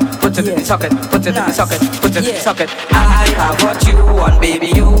the socket, put it in the socket, put it in the socket, put it in the socket. I have what you want, baby,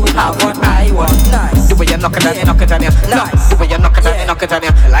 you have what I want. Nice. The way you knock it on, you knock it on, you. Nice. The way you knock it on, you knock it on,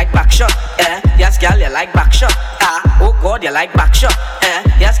 you. You like back shot, yes, girl, you like back shot. Oh God, you like back shot,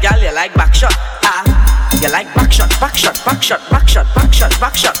 yes, girl, you like back shot. You like back shot, back shot, back shot, back shot, back shot,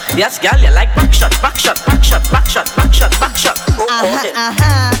 back shot. Yes, girl, you like back shot, back shot, back shot, back shot, back shot, back shot.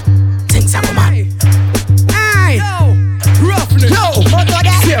 Things are mad. Hey, roughly. Yo,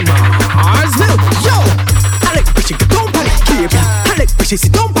 c'est Marsville. Yo, Alec, but she don't panic, keep ya. Alec, but she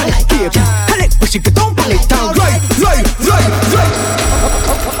don't panic, keep ya. Alec, but she don't panic, down right.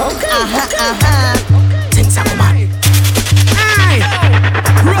 Things are mad. Hey,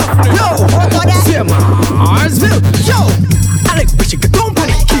 roughly. Yo, c'est Marsville. Yo, Alec, but she don't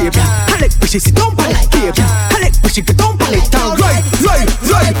panic, keep ya. Alec, but she don't panic, keep ya. Alec, but she don't panic, down right,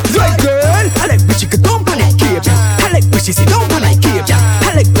 girl. Alec, but she don't panic, keep ya. Alec, but she don't panic, keep ya.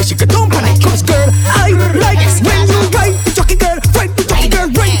 Alec, but she don't panic, cause girl, I like when you ride the jockey girl, ride the jockey girl,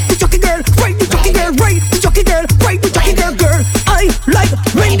 ride the jockey girl, ride the jockey girl, ride the jockey girl, ride the jockey girl, girl. I like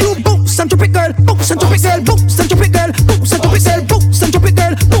when you bounce and drop it, girl, bounce and drop it, girl, bounce and drop it, girl, bounce and drop it, girl, bounce and drop it,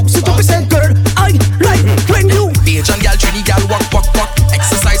 girl, bounce and drop it, girl. I like when you Asian gal, Trini gal, walk.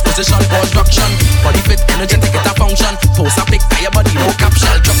 Exercise position, construction. Body fit, energetic, it a function. Post a pic, tie your body, no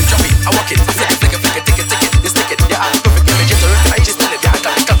caption. Drop it, I walk it. Flick it, take it, you stick it. Yeah, perfect image, it's a I just spin it. Yeah,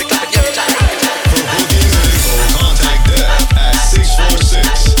 clap it, yeah, For booking and info, contact Dev at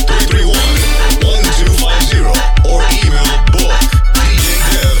 646-331-1250 or email book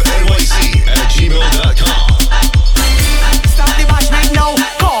djdevnyc@gmail.com. stop the bash right now,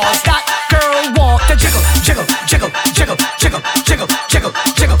 cause that girl want to jiggle.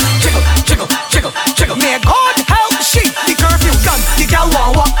 May God help she, the curfew done. The girl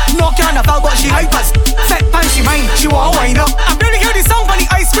want walk, no carnival, but she hypers. Set pan she mind, she want wind up. I'm barely hear the sound from the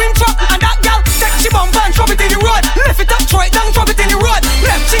ice cream truck, and that girl take she bump and drop it in the road. Lift it up, throw it down, drop it in the road.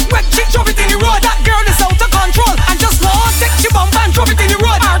 Left cheek, right cheek, drop it in the road. That girl is out of control, and just want take she bump and drop it in the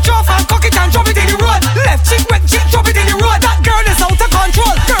road. Arch off and cock it and drop it in the road. Left cheek, right cheek, drop it in the road. That girl is out of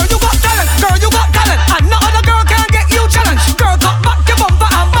control. Girl, you got talent. Girl, you got talent, and no other girl can get you challenged. Girl, got back your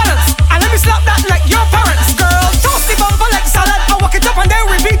bumper and balance, and let me slap that like your parents. Girl, toast the bumper like salad, and walk it up and then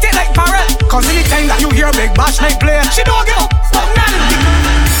repeat it like parrot. Cause anytime that you hear Big Bash night play, she don't give up, stop nothing.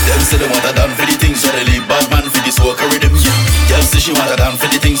 Them say they want a dance for the things, so they leave bad man for the soca rhythm. Girl say she want a dance for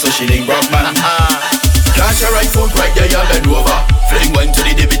the things, so she leave rock man. Plant your right foot right there and bend over. Fling one to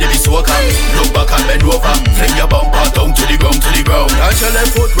the dibby soca. Look back and bend over. Fling your bumper down to the ground, Plant your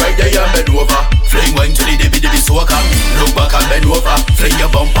left foot right there and bend over. Fling one to the dibby soca. Look back and bend over. Fling your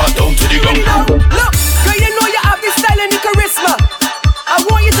bumper down to the ground. Look, girl, you know you have the style and the charisma. I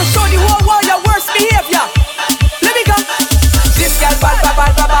want you to show the whole world your worst behavior. Let me go. This girl bad.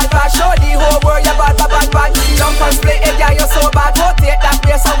 Show the whole world your bad. Jump and split it, yeah, you're so bad. Rotate that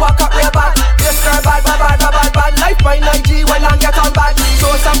waist and walk up real bad. This girl bad. Life by 9G when I get on bad.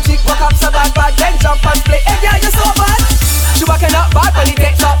 Show some cheek, walk up so bad. Then jump and split it, yeah, you're so bad. She walking up bad when he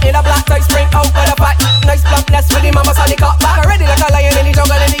takes up in a black tie, spring out with a fat. Nice plumpness with the mama sonic up back. Ready like a lion in the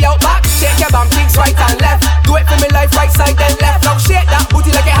jungle in the outback. Shake your bum cheeks right and left. Do it for me life right side then left. Now shake that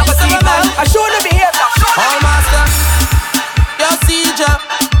booty like you have a seat man. I show the behavior. All master, your seizure,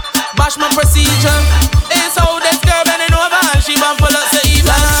 bash my procedure. It's how this girl bending over and she bump full up so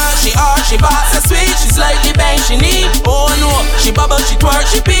even. She boss so sweet, she slightly bang, she need. Oh no, she bubble, she twerk,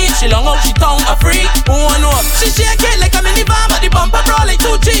 she peach, she long out, she tongue a freak. Oh no, she shake it like a minivan, but the bumper brawl like 2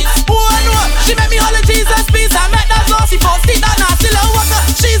 G's. Oh no, she make me all the Jesus peace. I met that saucy posty, that nasty little walker.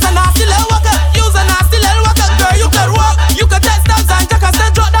 She's a nasty little walker, you's a nasty little walker. Girl, you could walk, you could test stabs and jack and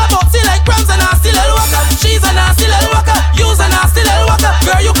still drop that boxy like crumbs. A nasty little walker, she's a nasty little walker, you's a nasty little walker.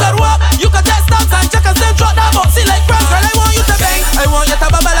 Girl, you could walk, you could test stabs and jack and still drop that boxy like crumbs. Girl, I want you to bang, I want you to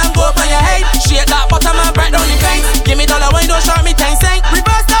bubble and go up on your head. Shake that bottom and break down the fence. Give me dollar wine, don't shout me 10 cents.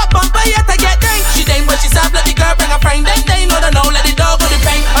 Reverse that bumper, yet I get dang. She dang, but she stop, let the girl bring a friend. Then they know the now, let the dog go the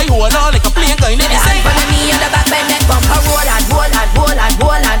pain. I hold on like a plane going in the same. Follow me on the back, bend that bumper, roll.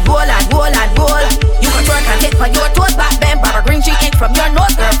 You can twerk and hit for your toes, back bend, Barbara Green, she ink from your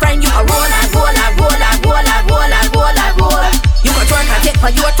nose, girlfriend. You can roll. You can twerk and hit for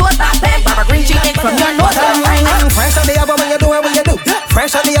your toes, back bend, Barbara Green, she ink from your nose, girlfriend. Fresh on the album when you do it, when you do.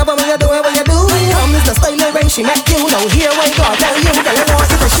 Fresh on the album when you do it, when you do. Come is the style of rain she make you. Now here we go, tell you, girl, I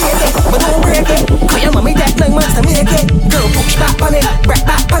want you to shake it, but don't break it. Cause your mommy take 9 months to make it. Girl, push back on it, break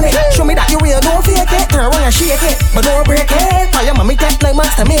back on it. Show me that you real, don't fake it. Turn around and shake it, but don't break it. Cause your mommy take 9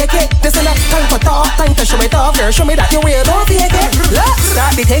 months to make it. This is not time for talk, time to show it off. Girl, show me that you real, don't fake it. Let's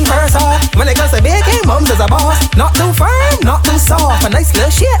start the thing first off. When it comes to baking, mom's is a boss. Not too firm, not too soft. A nice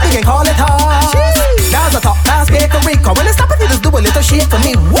little shit, we can call it hard. That's a top class bakery. Cause when it's stop it, you just do a little shit for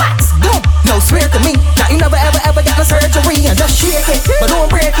me. What? Don't, no, swear to me that you never ever get the surgery and just shake it, but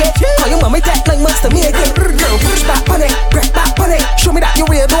don't break it. Call your mommy take 9 months to make it. Girl, push back on it, break back on it. Show me that you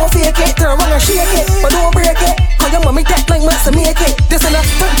real, don't fake it. Turn around and shake it, but don't break it. Call your mommy take 9 months to make it. This is not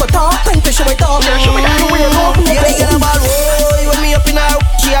time for talk, time to show it off. Girl, show me that you real, don't fake it. Yeah, bad boy,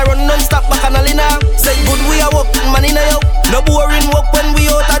 No boring work when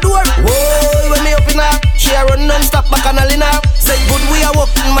we out a door. Whoa, when me up in her, she a run non-stop back and all in her. Say good we a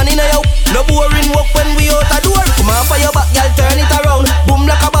working man in a yo. No boring work when we out a door. Come on for your back, girl, turn it around. Boom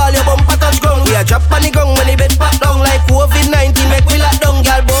like a ball, your bumper touch ground. We a drop on the ground when the bed pack down like COVID-19. Make we lock down,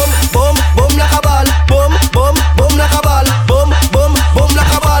 girl. Boom, boom, boom like a ball. Boom, boom, boom like a ball. Boom, boom, boom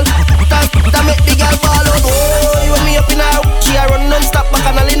like a ball. That make the girl ball out. Oh, when me up in her, she a run non-stop back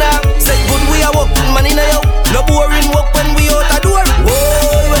and all in her. Say good we a working man in a yo. No boring work when we out a door.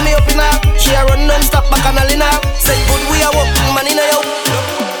 Oh, when me up in her, she a run non-stop back and all in her. Say good we a working man in a yo.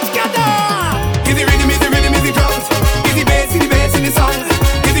 Is the rhythm, is the rhythm, is the drums? Is the bass, is the bass in the song?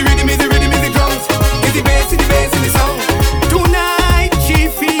 Is the rhythm, is the rhythm, is the drums? Is the bass, is the bass in the song? Tonight she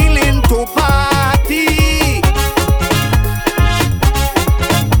feeling to party,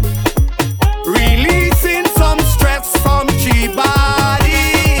 releasing some stress from she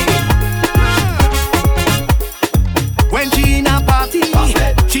body. When she in a party,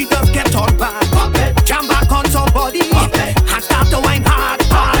 she just get all bad. Jam back on somebody and start to wine hard.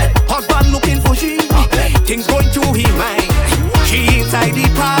 Husband looking for she, things going through his mind. She inside the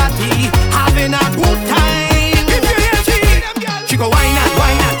party, having a good time. If you hear she go wine and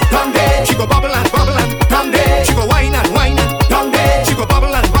down there. She go bubble and down there. She go wine and down there. She go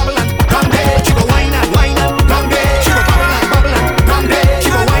bubble and down there. She go wine and down there. She go bubble and down there. She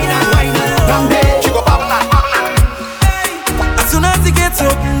go wine and down there. She go bubble and. As soon as he gets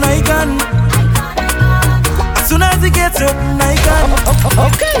up, I can. As soon as he gets up, I can.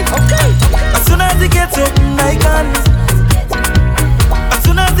 Okay. As soon as he gets up, I can. As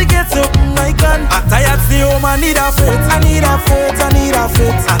soon as he gets up, I can. I'm tired, stay home, I need a faith. I need a faith, I need a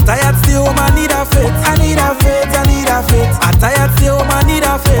faith. I'm tired, stay home, I need a faith. I need a faith, I need a faith. I'm tired, stay home, I need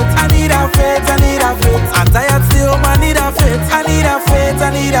a faith. I need a faith, I need a faith. I'm tired, stay home, I need a faith. I need a faith, I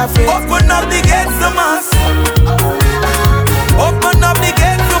need a faith. Open up the gates to mass. Open up the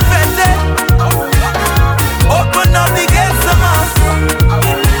gates to faith. Open up the gates to mass.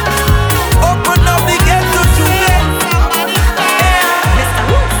 Open up the gates to Juliet.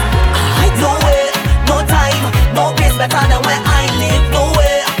 No way, no time, no place better than where I live. No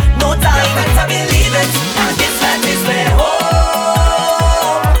way, no time, better believe it. And this life is my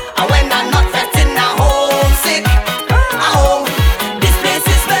home. And when I'm not fetting, I'm homesick. At home, this place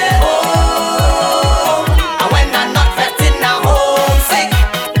is my home.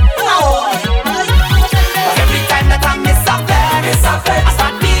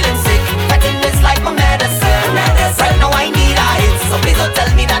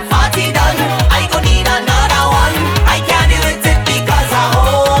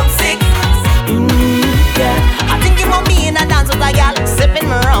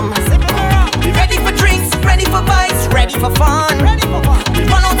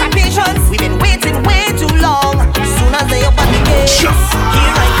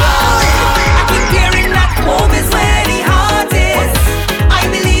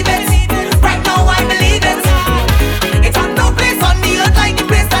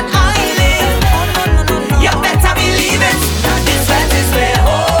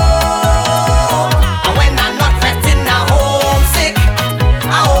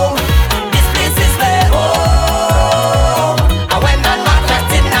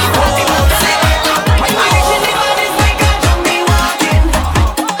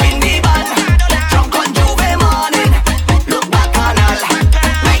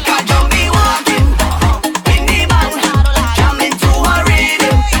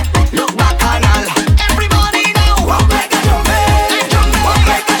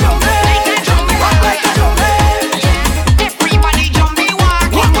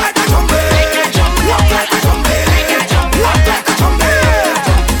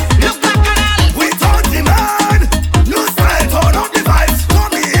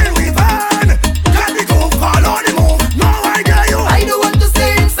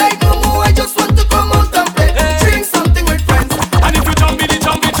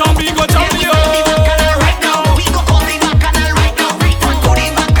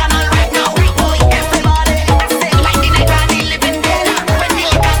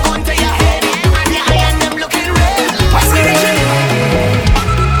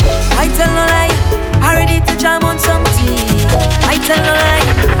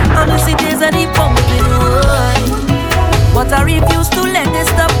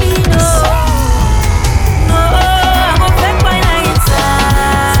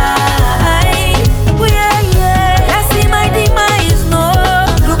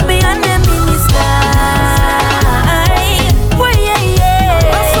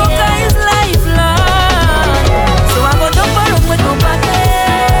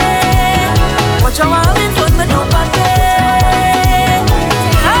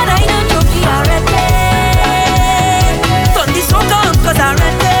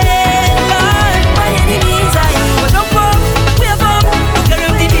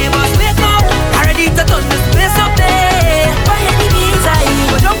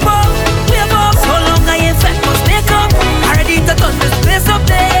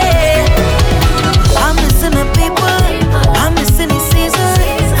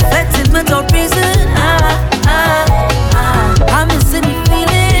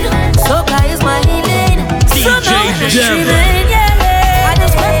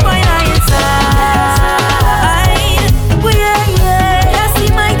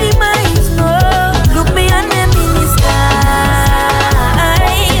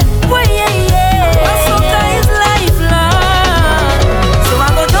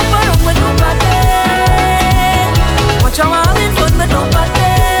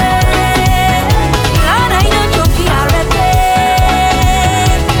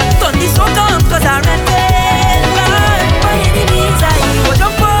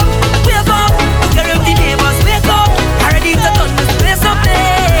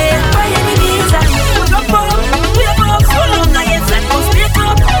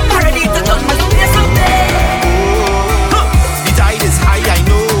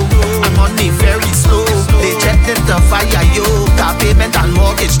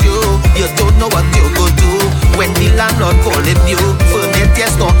 God calling you. Fernet,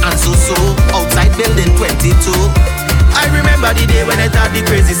 Tiesto, and so outside building 22. I remember the day when I thought the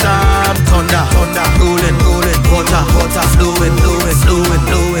crazy storm. Thunder, rolling, water, flowing.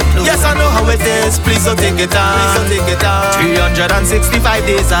 Yes, I know how it is. Please don't take it down. 365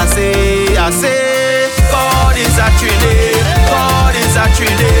 days, I say. God is a Trinity.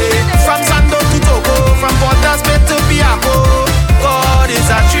 From Sando to Togo, from Port of Spain to Piaco. God is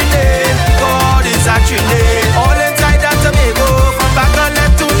a Trinity. All inside that Tobago, from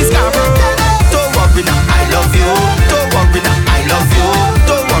Bacalet to Scarborough. Don't worry now, I love you. Don't worry now, I love you.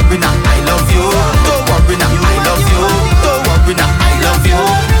 Don't worry now, I love you. Don't worry now, I love you. Don't worry now, I love you.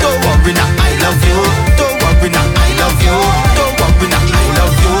 Don't worry now, I love you. Don't worry now, I love you. Don't worry now, I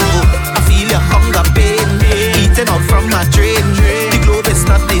love you. I feel your hunger pain, eating out from my train. The globe is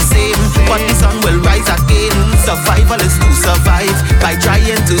not the same, but the sun will rise again. Survival is to survive by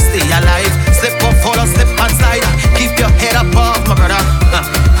trying to stay alive. Slip or fall or slip and slide. Keep your head up off, my brother.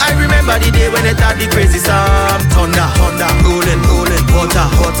 I remember the day when I thought the crazy storm. Thunder, rolling, water,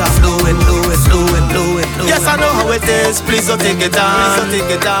 flowing. Yes, I know how it is. Please don't take it down.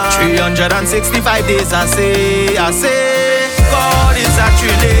 365 days, I say. God is a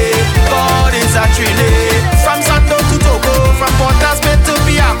Trinity. From Sando to Togo, from Port of Spain to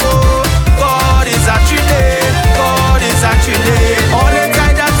Piaco. God is a Trinity. All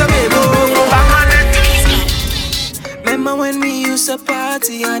inside that Tobago, from Bahamas. Remember when we used to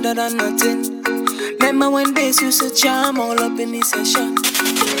party harder than nothing? Remember when bass used to jam all up in the session?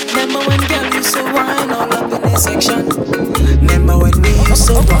 Remember when girl used to wine all up in the section? Remember when we used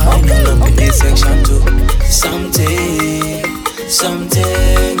to wine all up in the section too?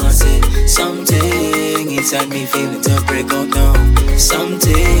 Something, I say, something inside me feeling to break out now.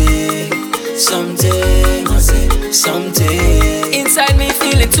 Something, I say, something inside me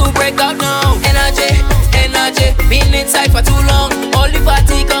feeling to break out now. Energy, been inside for too long. All the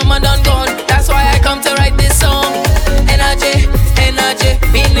party come and done gone. That's why I come to write this song. Energy,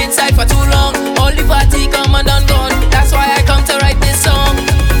 been inside for too long. All the party come and done gone. That's why I come to write this song.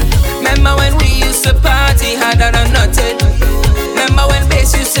 Remember when we used to party harder than nothing? Remember when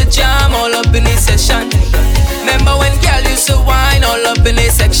bass used to jam all up in the session? Remember when girl used to wine all up in the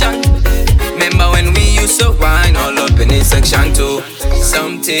section? Remember when we used to wine all up in the section too?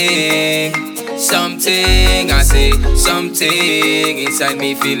 Something, I say, something inside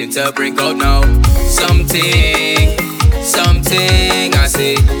me feeling to break out now. Something, I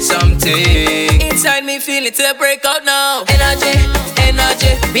say, something inside me feeling to break out now. Energy,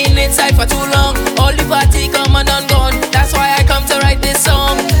 been inside for too long. All the party come and done gone. That's why I come to write this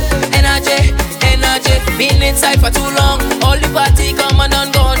song. Energy, been inside for too long. All the party come and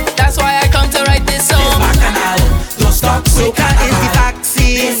done gone. That's why I come to write this song. Don't stop, soca is the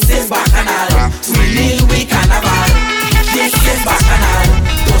vaccine. This is Bacchanal, we carnival. This is Bacchanal.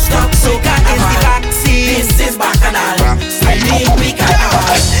 Don't stop, soca is the vaccine. This is Bacchanal, we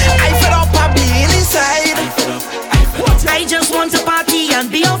carnival. I fed up of being inside. I just want to party and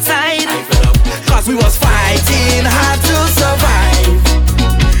be outside. Cause we was fighting hard to survive,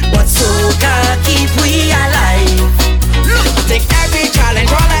 but soca keep we alive. Take every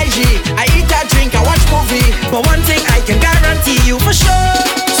challenge on IG. I eat, I drink, I watch movie. But one thing I can guarantee you for sure: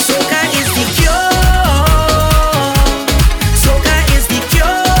 soca is the cure. Soca is the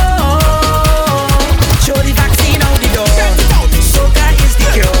cure. Show the vaccine out the door. Soca is the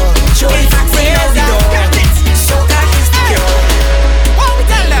cure. Show the vaccine out the door. Soca is the cure. What we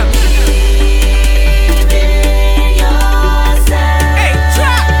tell them?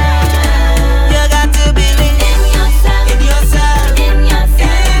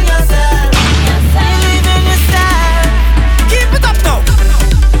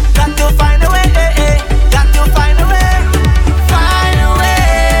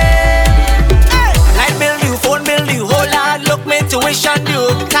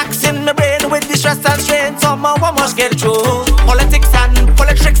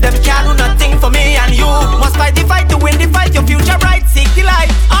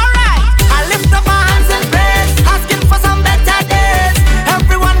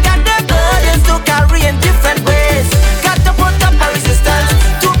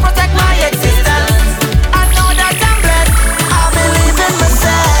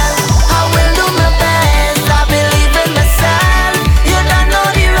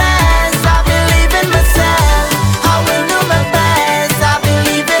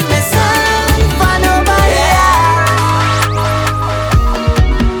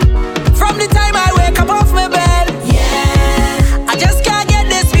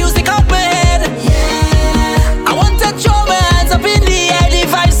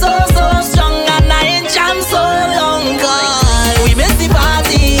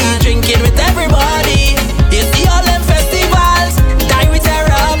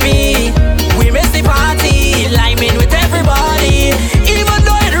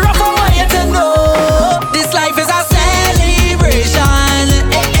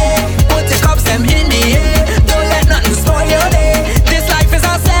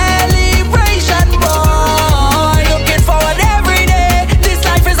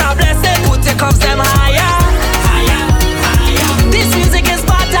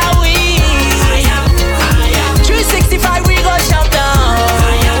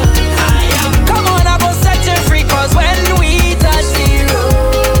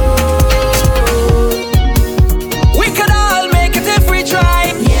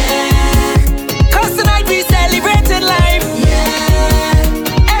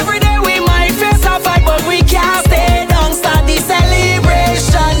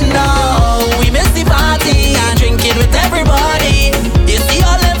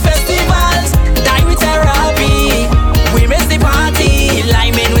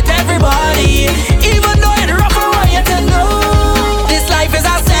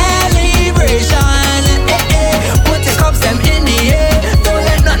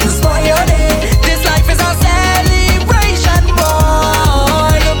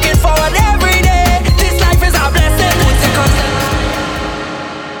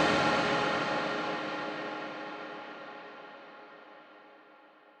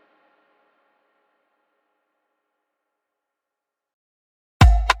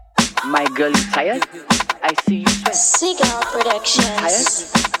 Girl, you tired? I see you sweat. Seagull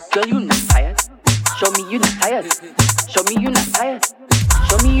Productions. Tired? Girl, you not tired? Show me you not tired. Show me you not tired.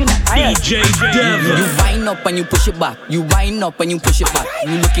 Show me you not tired. DJ Devil. You wind up and you push it back. You wind up and you push it back.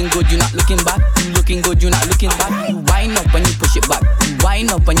 You looking good, you not looking back. You looking good, you not looking back. You wind up and you push it back. You wind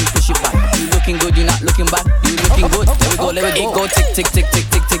up and you push it back. You looking good, you not looking back. You looking good. Let me go, let me go. Tick tick tick tick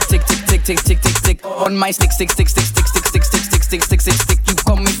tick tick tick tick tick tick tick tick tick. On my stick stick stick stick stick stick stick stick stick stick stick stick stick. You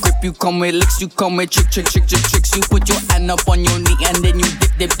come with grip, you come with licks, you come with tricks. You put your hand up on your knee and then you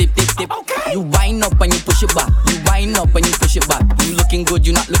dip. You wind up and you push it back. You wind up and you push it back. You looking good,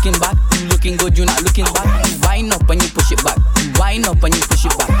 you not looking back. You looking good, you not looking back. You wind up and you push it back. You wind up and you push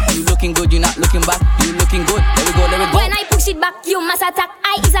it back. You looking good, you not looking back. You looking good. Let me go, let me go. When I push it back, you must attack.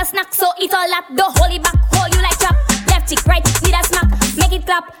 I is a snack, so it all up. Don't hold it back, hold you like chop. Left cheek, right, need a smack. Make it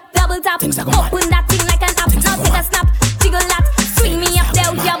clap, double tap. Open that thing like an app. Now take a snap, jiggle that. Swing me up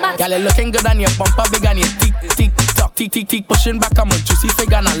there with your back. Girl, you looking good and your bumper big and your tick tock, tick pushing back. I'm a juicy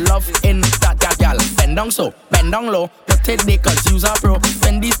figure and I love in that girl. Bend down so, bend down low. Rotate they cause you's a pro.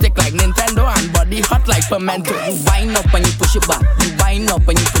 Bend these stick like Nintendo and body hot like pimento. You wind up and you push it back. You wind up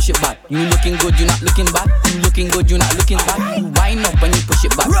and you push it back. You looking good, you not looking back. You looking good, you not looking back. You wind up and you push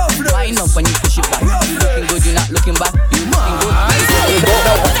it back. You wind up and you push it back. You looking good, you not looking back. You looking good.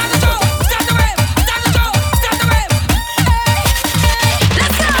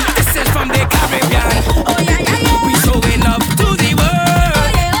 This is from the Caribbean. We showing up to the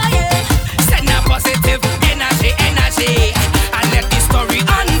world. Send a positive energy, and let the story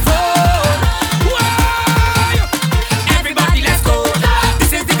unfold. Whoa. Everybody, let's go.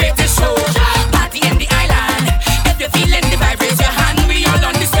 This is the greatest show. Party in the island. If you're feeling the vibe, raise your hand. We all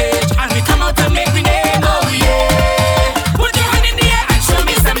on the stage, and we come out to make we name. Oh yeah. Put your hand in the air and show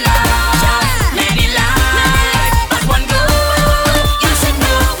me some love. Many lives, but one goal. You should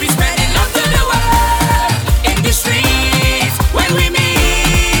know we spreading love to the world. In the streets, when we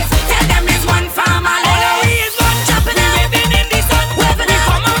meet, tell them it's one family. All we is one jumping and living in the sun. Waving we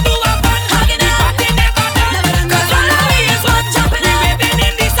come out to have fun, hugging the party never done. Cause all we is one jumping and living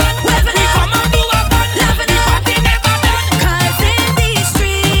in the sun. Waving we come out to have fun, loving the party never done. Cause in these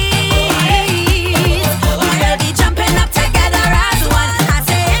streets, we'll be jumping up together as one. I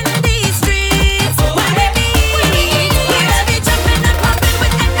say in these streets, when we meet, we'll be jumping and popping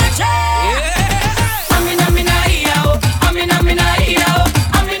with energy.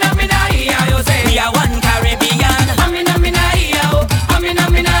 We are one Caribbean.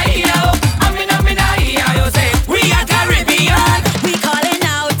 We are Caribbean. We calling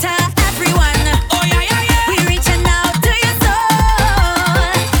out to everyone. Oh yeah. We reaching out to your soul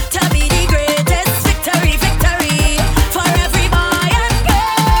to be the greatest victory for every boy and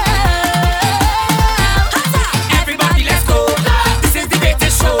girl. Everybody, let's go. This is the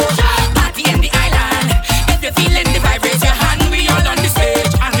greatest show. Party in the island. If you're feeling the vibe, raise your hand. We all on the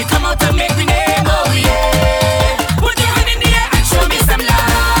stage, and we come out to make we name. Oh yeah. Put your hand in the air and show me some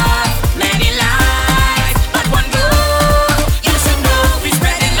love. Many lives, but one goal. You should know we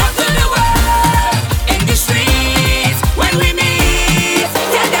spreading love to the world. In the streets, when we meet,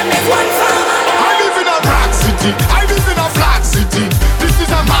 tell them it's one family. I live in a rock city. I live in a flag city. This is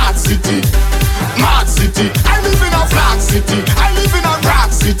a mad city. Mad city. I live in a flag city. I live in a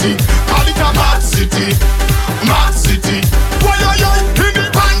rock city. Call it a mad city. Mad city. Why are you in the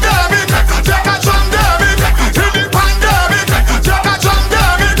pandemic? Take a pandemic. In the pandemic. Take a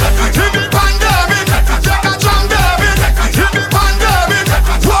pandemic. In the pandemic. Take a pandemic. In the pandemic.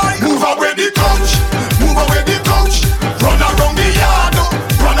 Why? Move away the couch. Move away the couch. Run around the yard.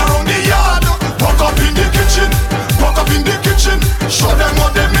 Run around the yard. Walk up in the kitchen.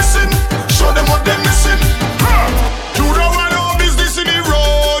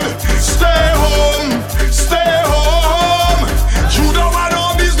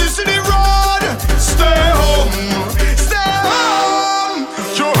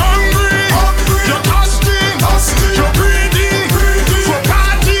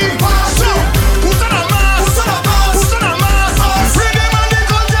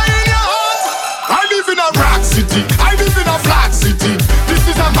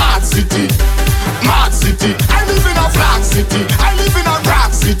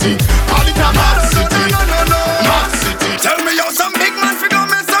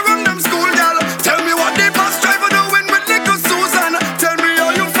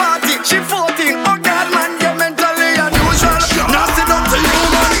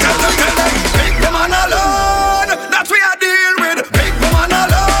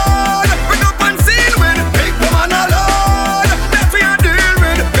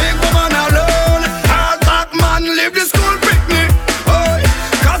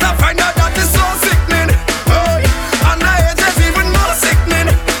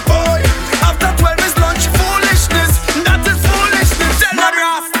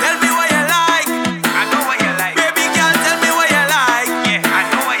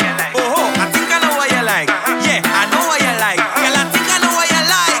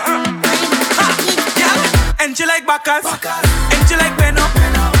 backers. Ain't you like Beno?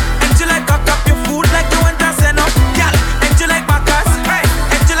 Ain't you like cock up your food like you want to send up? Girl, ain't you like backers?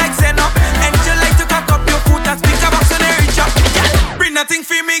 Ain't you like send up? Ain't you like to cock up your food and speak about so they reach up? Girl, bring nothing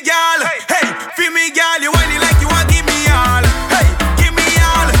for me, girl. Hey, for me, girl, you whiny like you want give me all. Hey, give me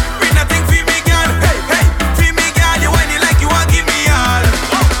all. Bring nothing for me, girl. Hey, for me, girl, you whiny like you want give me all.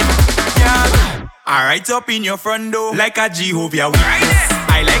 Girl, I right up in your front door like a Jehovah Witness.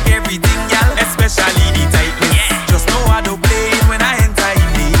 I like everything, girl, especially the tightness. Just know I don't play it when I enter in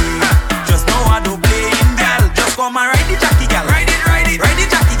it. Just know I don't play it, girl. Just come and ride the jockey, girl. Ride it, ride the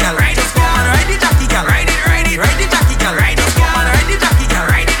jockey, girl. Just come and ride the jockey, girl. Ride it, ride the jockey, girl. Just come and ride the jockey,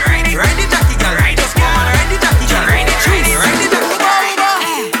 girl. Ride it, ride the jockey, girl. Just come and ride the jockey, girl. Ride it, ride the jockey, girl.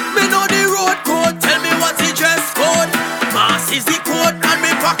 Me know the road code. Tell me what's the dress code. Mass is the code and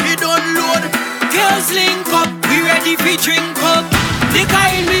me pocket unload. Girls link up, we ready for drink up. The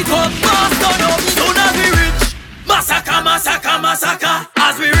kind we cup, mass done up. Soon as we rich, massacre, massacre, massacre.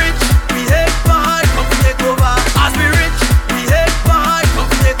 As we rich, we head bad, come to take over. As we rich, we head bad, come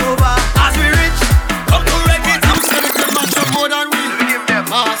to take over. As we rich, come to wreck it. I'm saying them much more than we. We give them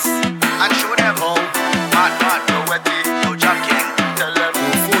mass and show them how. Mad, no wetty, no Jack King. Tell them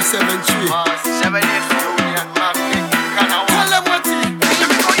 473 mass 784 Union Matic. Tell them wetty.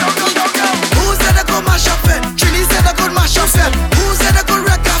 Who said I could mash up it? Trini said I could mash up it. Who said I could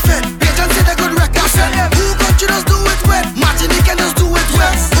wreck off it? Peyton said I could wreck off it. Who country does do it well? Martinique can just do it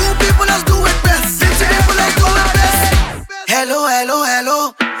well. Who people does do it best? City people does do it best. Hello, hello,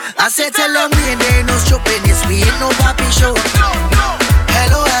 hello. I said tell them we ain't no shopping. This we ain't no papi show.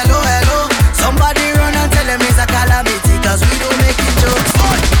 Hello, hello, hello. Somebody run and tell them it's a calamity. Cause we don't making jokes.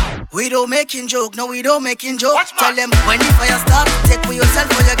 We don't making joke, no we don't making joke. Tell them when the fire start, take for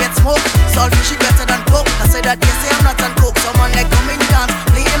yourself or you get smoke. Saltfish is better than coke. I say that they say I'm not on coke. Someone like come in dance,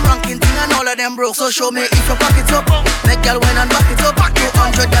 playing ranking thing and all of them broke. So show me if you pack it up. Make y'all wine and back it up.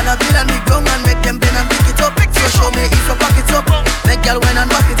 $200 bill and we grown and make them bend and pick it up. So show me if you pack it up. Make y'all wine and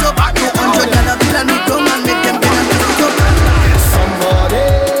back it up. $200 bill and we grown and make them bend and pick it up.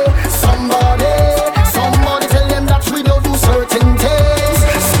 Somebody tell them that we don't do certain things.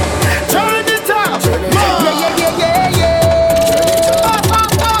 Turn it up.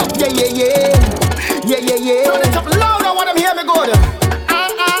 Yeah. Turn it up loud, I want them hear me good.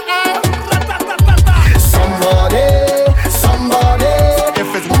 Somebody. If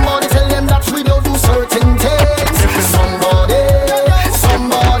it's somebody tell them that we don't do certain things. If it's somebody.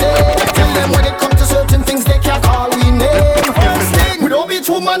 Tell them when it comes to certain things they can't call we name. First thing, we don't beat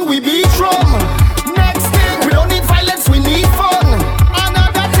woman, we beat drum. Next thing, we don't need violence, we need fun.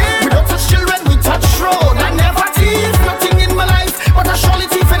 Another thing, we don't touch children, we touch road. I never thief, nothing in my life but a surely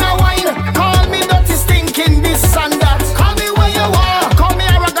thief in a wine. Call me dirty, stinking this and that. Call me where you are, call me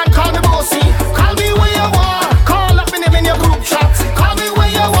arrogant, call me bossy. Call me where you are, call up my name in your group chat. Call me where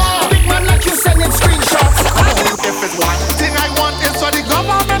you are, big man like you sending screenshots. If it's one thing I want is for the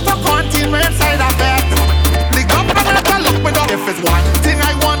government to continue inside of it. The government to look me up. If it's one thing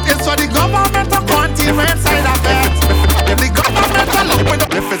I want is for the government to continue inside of it. The government to look me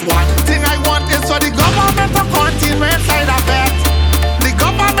up. If it's one thing I want is for the government to continue inside of it. The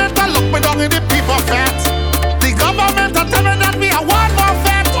government to look me down in the people fat. The government to tell me that me a one more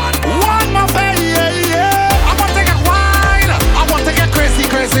fat. One more fat, yeah. I want to get wild. I want to get crazy.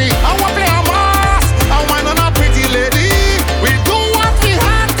 I want to play a mass. I want on a pretty lady. We do what we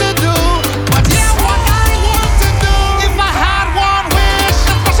have to do. But yeah, what I want to do. If I had one wish,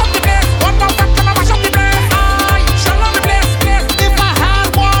 mash up the place. One more fat, come and mash up the place. I shall love the place. If I had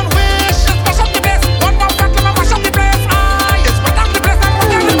one wish, mash up the place. One more fat, come and mash up the place. It's better the place than put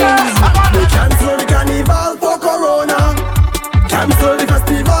the place. They cancel the carnival for Corona. Cancel the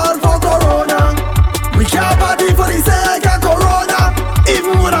festival for Corona. We can't party for the sake of Corona.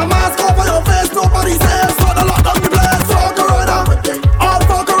 Even with a mask over your face, nobody says. So the lock down the place for Corona. All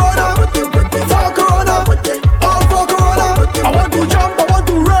for Corona. For Corona. All for Corona. I want to jump, I want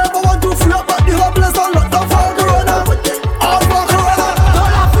to rave, I want to flip, but the whole place on lockdown for Corona. All for Corona.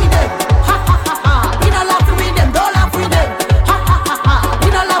 Don't laugh with them. Ha ha ha ha. We don't laugh with them. Don't laugh with them. Ha ha ha ha. We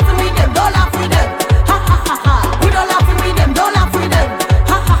don't laugh with them. Don't laugh with them. Ha ha ha ha. We don't laugh with them. Don't laugh with them.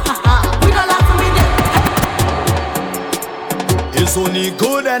 Ha ha ha ha. We don't laugh with them. It's only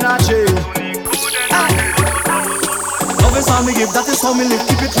good energy. Love is how we give, that is how we live.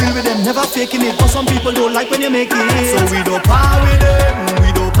 Keep it real with them, never faking it. But some people don't like when you make it. So we don't power with them,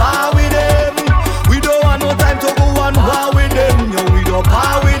 we don't power with them. We don't want no time to go on war with them. Yo, we don't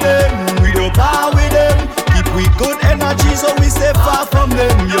power with them, we don't power with them. Keep we good energy so we stay far from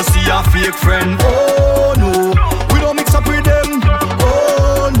them. You see a fake friend, oh no. We don't mix up with them,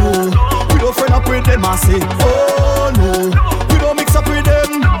 oh no. We don't friend up with them, I say, oh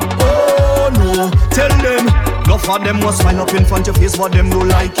Enough of them was smile up in front your face, but them no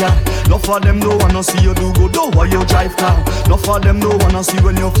like ya. Enough of them no wanna see you do good, though while you drive car. Enough of them no wanna see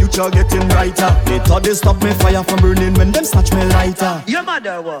when your future getting brighter. They thought they stopped me fire from burning when them snatch me lighter. Your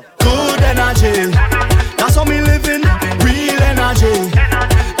mother what? Good energy, that's what me living. Real energy,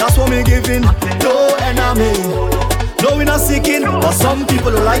 that's what me giving. No enemy, no we not seeking. But some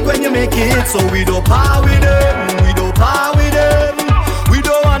people like when you make it, so we don't power with them. We don't power with them. We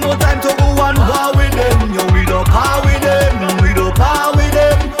don't want no time to go and war with them. Yo, we don't power with them. We don't power with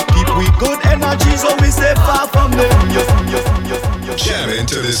them. Keep we good energy, so we stay far from them. Jam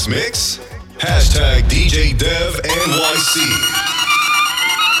into this mix. Hashtag DJ Dev NYC.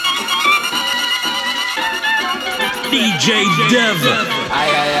 DJ Dev.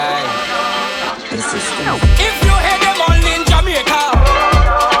 Aye, aye, aye. If you hear them all in Jamaica,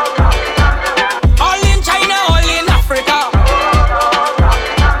 all in China, all in Africa,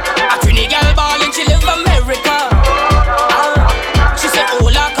 a pretty girl ballin', she live America. She said,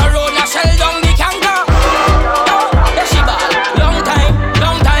 "Hola, Corona, shell down the canker." Yeah, she ball. Long time.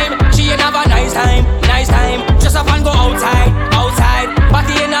 She ain't have a nice time. Just have fun, go outside,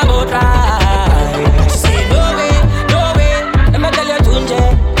 party in a boat ride. She say, no way. Let me tell you, Tunje.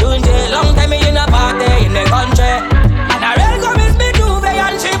 Long time in a party in the country. And a real come is me Duve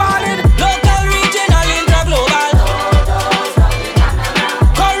and she ballin'. Local, regional, interglobal.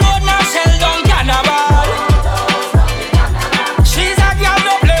 Corona, shell down, carnival. She's a girl,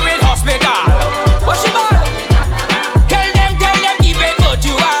 no play with hospital. But she ball. Tell them, keep it what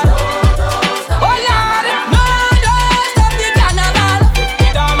you are. Oh Lord, no, stop the carnival.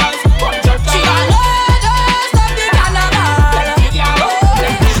 She ball, no, stop the carnival.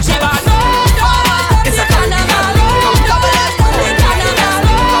 She ball, no, it's a carnival.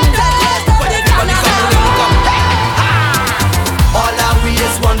 All our we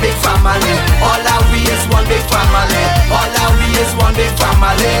is one big family. All our we is one big family. All our we is one big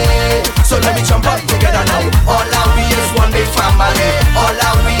family. So let me jump up together now. All our we is one big family. All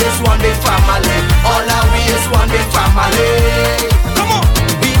our we is one big family. All our we is one big family. Come on.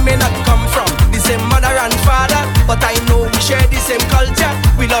 We may not come from the same mother and father, but I know we share the same culture.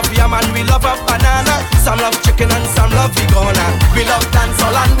 We love yam and we love a banana. Some love chicken and some love vegana. We love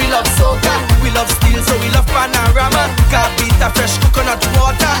dancehall and we love soca. We love steel so we love panorama. Gabita, fresh coconut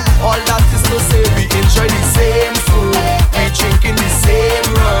water. All that is to say we enjoy the same food. We drinking the same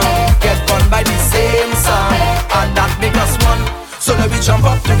rum. Get fun by the same song. And that make us one. So let me jump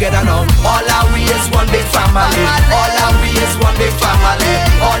up together now. All our we is one big family. All our we is one big family.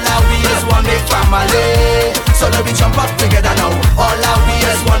 All our we is one big family. So let me jump up together now. All our we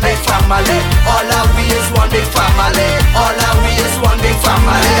is one big family. All our we is one big family. All our we is one big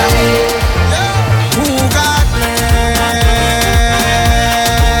family. Who God bless,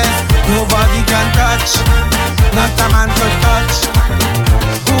 nobody can touch, not a man could touch.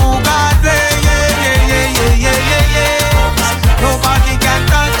 Who God bless, nobody can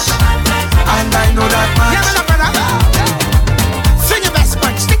touch, and I know that much. Yeah, brother. Sing your best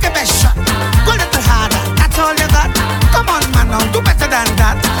punch, stick your best shot. Go a little harder, that's all you got. Come on, man, now do better than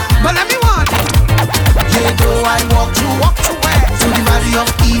that. But let me want. Yeah, though I walk through where? Through the valley of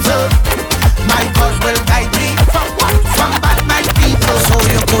evil. My God will guide me from what? From bad my people. So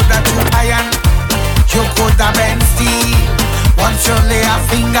you could have two iron, you could have been steel. Once you lay a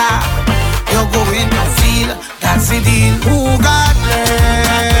finger, you go in the field. That's the deal. Who God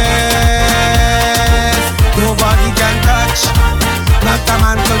bless, nobody can touch, not a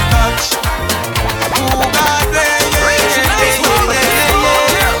man could touch. Who God bless,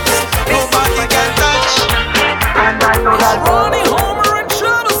 nobody can touch. And I know that. Ronnie Homer and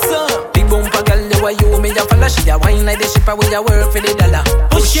Troublesome. Big bumper girl, you are you, me a fella. She a wine like the shipper, we a work for the dollar.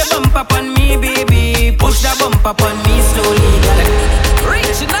 Push your bump up on me, baby. Push that bump up on me slowly, girl.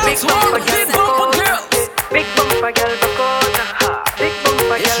 Reaching out to all the big bumper girls. Big bumper girl, big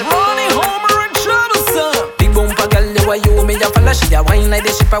bumper girl. It's Ronnie Homer and Troublesome. Big bumper girl, you are you, me a fella. She a wine like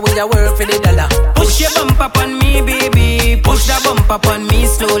the shipper, we a work for the dollar. Push your bump up on me, baby. Push that bump up on me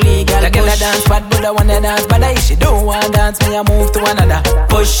slowly, girl. The girl a dance bad, but I wanna dance bad. If she don't wanna dance, me a move to another.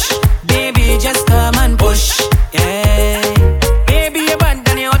 Push, baby, just come and push, yeah. Baby, you bad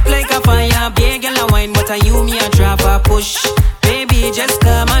and you hot like a fire. Big girl a wine, but you me a drop a push. Baby, just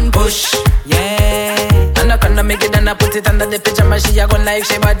come and push, yeah. And I can't make it and I put it under the pajama. She a gon' like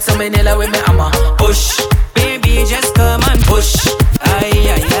she bad, so me nail her with me hammer. Push, baby, just come and push. Aye,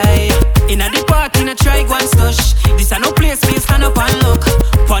 aye, aye. Inna the party, no try go and stush. This a no place for you stand up and look.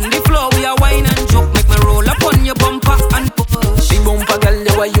 Pon the floor, we a wine and joke. Make me roll up on your bumper and push. Big bumper girl,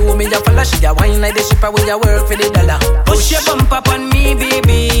 you are you, me a follow. She a wine like the shipper when you work for the dollar. Push your bump up on me,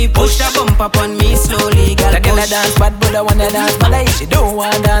 baby. Push your bump up on me slowly, girl. The girl a dance bad, but I wanna dance. But if she don't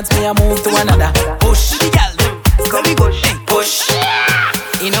wanna dance, me a move to another. Push the girl, so we go push.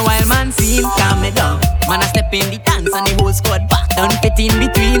 In a while, man, feel calm me down. Man, I step in the dance and the whole squad back. Don't fit in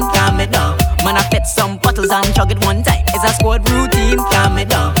between, calm me down. Man, I fet some bottles and chug it one time. It's a squad routine, calm me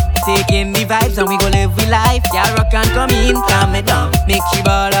down. Taking the vibes and we go live with life. Yeah, rock and come in, calm me down. Make she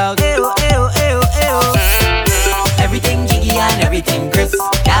ball out, ew, ew, ew, ew. Everything jiggy and everything crisp.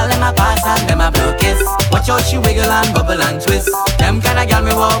 Girl, them a pass and them a blow kiss. Watch out, she wiggle and bubble and twist. Them kind of girl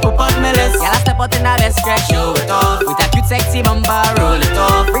me walk up on me list. Girl, I step out in her best dress, show it off. With a cute sexy bumper, roll it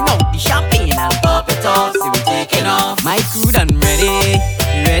off. Bring out the champagne and pop it off. See we taking off. My crew done ready,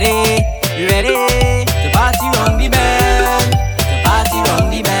 ready, ready to party round the band, to party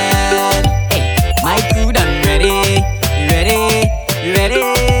round the band. Hey, my crew done ready, ready,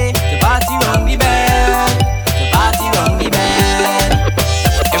 ready to party round the band, to party round the band.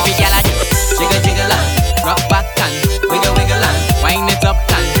 Every girl I do, jiggle jiggle and rock back and wiggle wiggle and wind it up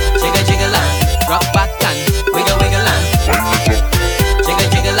and jiggle jiggle and rock back and wiggle wiggle and wind it up, jiggle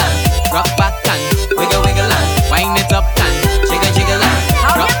jiggle and rock back and wiggle wiggle and wind it up and jiggle jiggle and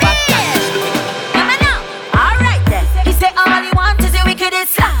rock back and. Alright then. He say all he wants is the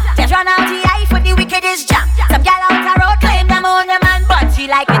wickedest slam. Just run out the eye for the wickedest jam. Some gal out the road claim them on the man, but she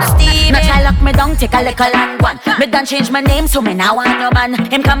like it steamy. Now try lock me down, take a little and one. Me done change my name, so me now want no man.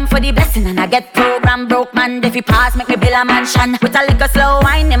 Him come for the blessing and I get program broke man. If he pass, make me build a mansion. With a little slow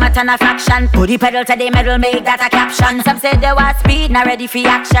wine, him a turn a fraction. Put the pedal to the metal, make that a caption. Some say they want speed, not ready for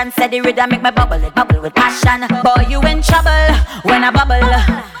action. Said the rhythm make me bubble, it bubble with passion. Boy, you in trouble when I bubble.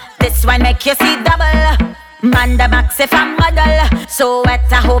 This one make you see double. Man the max if I'm model. So wet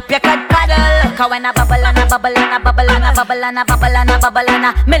I hope you could paddle. Cause when I bubble and I bubble and I bubble and I bubble and I bubble and I bubble and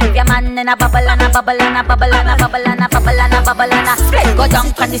I me leave your man in a bubble and I bubble and I bubble and I bubble and I bubble and I bubble and I split. Go down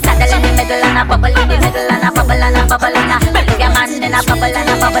from the saddle in the middle and I bubble in the middle and I bubble and I bubble and I me leave your man in a bubble and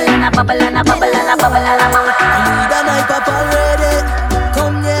I bubble and I bubble and I bubble and I bubble and I bubble. I need a night papa ready.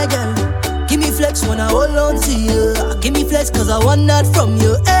 Come here girl. Give me flex when I hold on to you. Give me flex cause I want that from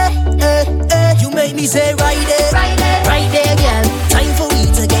you. You make me say right there girl. Time for me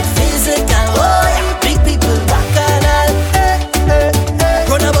to get physical. Oh yeah, big people rock and all.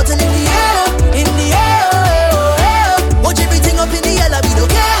 Run a bottle in the air, watch everything up in the air, I be the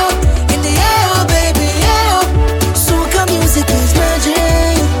girl. In the air, baby, yeah. Soca music is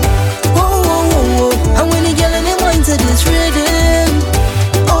magic. Oh, and when the girl and them wine to this rhythm.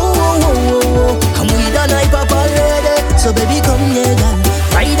 And we done hype up already. So baby come here girl.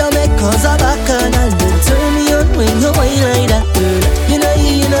 Ride on me cause I'm back and I'll turn me on when you wine like that girl. You know.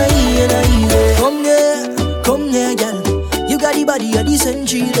 Come here girl. You got the body of the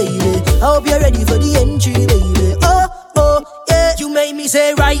century baby. I hope you're ready for the entry baby. Oh yeah. You made me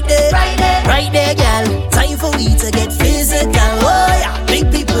say right there girl. Time for we to get physical. Oh yeah.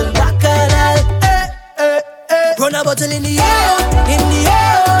 Big people back and I'll run a bottle in the air.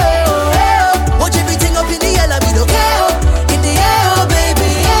 Watch everything up in the air, I be the girl. In the air, baby,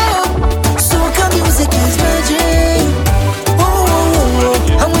 yeah. Soca music is magic. Oh.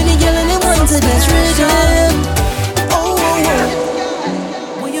 And when the girl and them wine to this rhythm.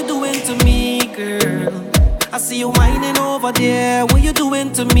 What you doing to me, girl? I see you whining over there. What you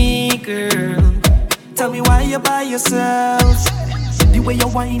doing to me, girl? Tell me why you by yourself. The way you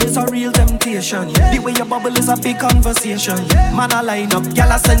whine is a real temptation. The way you bubble is a big conversation. Man, I line up,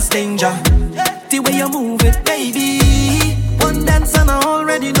 y'all sense danger. The way you move it, baby. One dance and I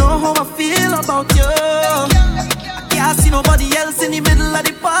already know how I feel about you. I can't see nobody else in the middle of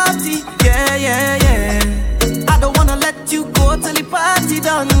the party. Yeah. I don't wanna let you go till the party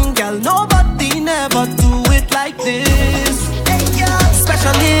done, girl. Nobody never do it like this.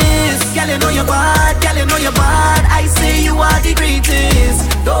 Specialist, girl, you know you're bad, I say you are the greatest.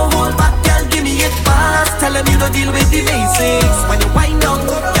 Don't hold back, girl, give me it fast. Tell them you don't deal with the basics. When you wind down,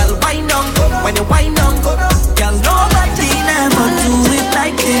 girl, wind down. When you wind down, girl, nobody never do it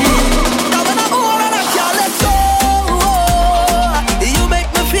like this. Now when I hold on, girl, let's go. You make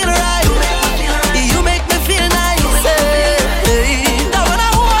me feel right. You make me feel nice. Now when I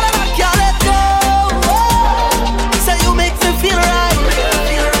hold on, girl, let's go. Say you make me feel right.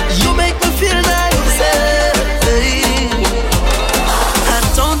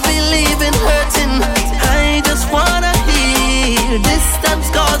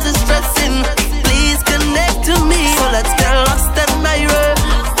 Distance causes stressing. Please connect to me. So let's get lost in my road.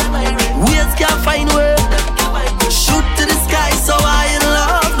 Wheels can't find word. Shoot to the sky so I in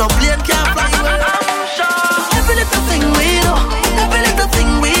love. No plane can't fly word. Every little thing we do, every little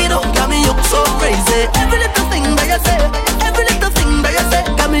thing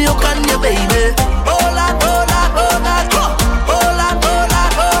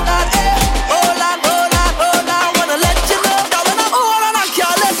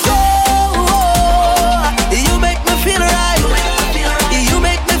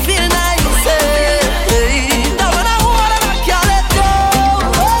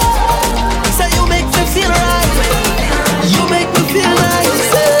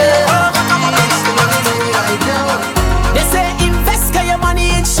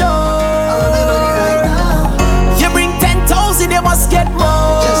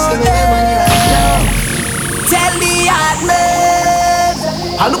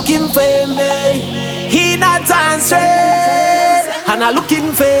I looking for me. He not answering, and I looking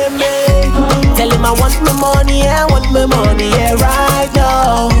for me. Tell him I want my money, I want my money, yeah, right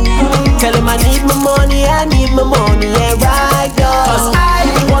now. Tell him I need my money, I need my money, yeah, right now. Cause I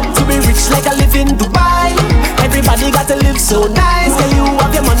want to be rich like I live in Dubai. Everybody got to live so nice. Can you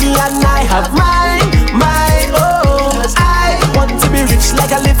have your money and I have mine, oh. I want to be rich like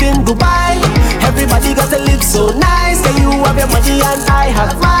I live in Dubai. Everybody got to live so nice. Can you have your money and I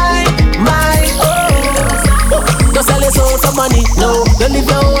have mine, oh. Don't sell your soul for money, no. Don't live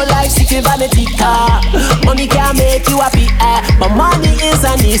your whole life seeking vanity car. Money can't make you happy, but money is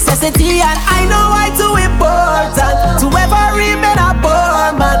a necessity. And I know why too important to ever remain a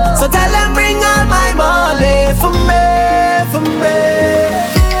poor man. So tell them bring all my money for me, for me.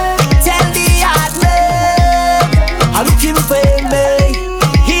 Tell the hard man I'm looking for me.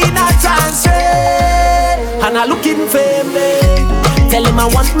 He not answering, and I'm looking for me. Tell him I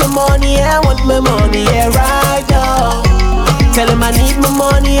want my money, I want my money, yeah, right now. Tell him I need my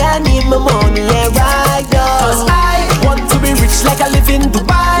money, I need my money, yeah, right now. Cause I want to be rich like I live in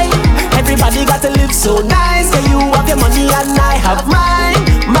Dubai. Everybody got to live so nice. Can you have your money and I have mine,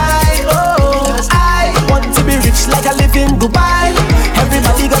 oh. I want to be rich like I live in Dubai.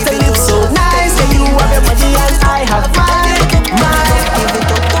 Everybody got to live so nice. Can you have your money and I have mine, Give it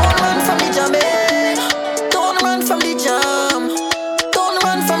up, don't run from the jam, don't run from the jam.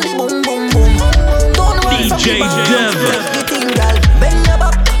 From the boom boom boom, don't run DJ from the Dev. the thing, girl, bend your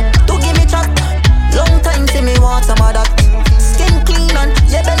back to give me chat. Long time see me want some of that. Skin clean and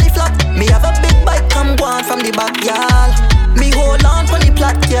your belly flat. Me have a big bike, come go on from the back, y'all. Me hold on for the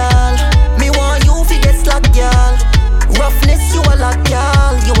plot, y'all. Me want you fi get slack, y'all. Roughness, you a lock,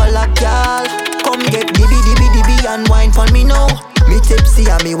 y'all. You a lock, y'all. Come get dibby and wine for me now. Me tipsy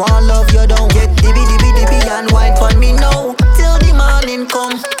and me want love you down. Get dibby and wine for me now. Till the morning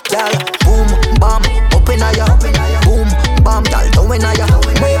come, y'all. Boom, bam, open a ya. Boom, bam, y'all, down in a ya.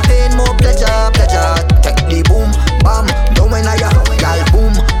 More pain, more pleasure. Take the boom, bam, down in a ya. Y'all,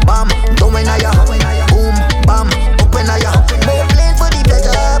 boom, bam, down in a ya. Boom, bam, open a ya. More pain for the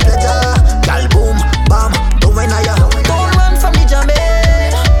pleasure. Y'all, boom, bam, down in a ya. Don't run from the jam,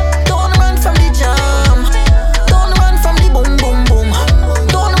 don't run from the jam. Don't run from the boom, boom, boom.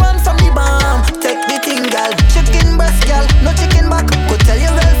 Don't run from the bam. Take the thing, girl. Chicken breast, girl, no chicken back. Could tell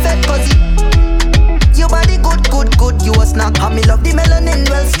you well fed, cause your body good, you a snack. And me love the melanin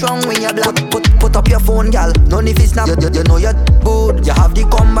well strong when you black. Put up your phone, girl, none if it's snap. You know you're good, you have the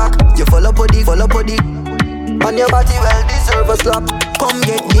comeback. You follow body. And your body well deserve a slap. Come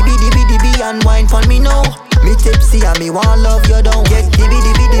get dibby and wine for me now. Me tipsy and me want love you down. Get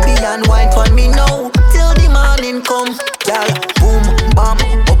dibby and wine for me now. Till the morning come, girl. Boom, bam,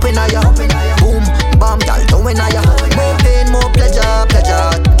 open a ya. Boom, bam, girl, down in a ya. More pain, more pleasure.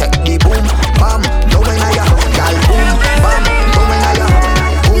 Take the boom, bam, down in a ya. Girl, boom, bam, down in a ya.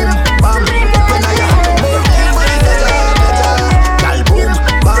 Boom, bam, open a ya. More pain, more pleasure. Girl, boom,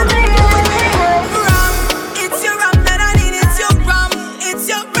 bam, down in a ya. Rum, it's your rum that I need. It's your rum, it's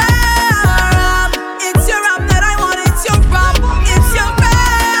your rum. It's your rum that I want. It's your rum, it's your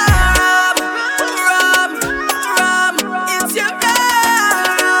rum. Rum, it's your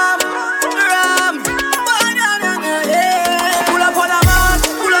rum. Yeah. Pull up on a man,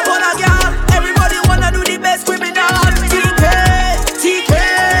 pull up on a girl. Everybody wanna do the best criminal. TK,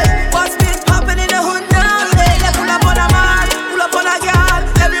 what's been popping in the hood now? Yeah, pull up on a man, pull up on a girl.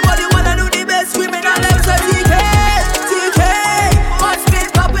 Everybody wanna do the best criminal. Let's say TK, what's been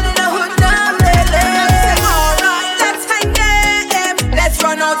popping in the hood now? Alright, let's hang them. Let's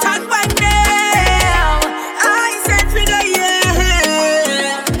run out and wind them. I said figure yeah.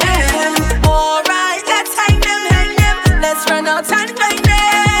 Alright, let's hang them. Let's run out and wind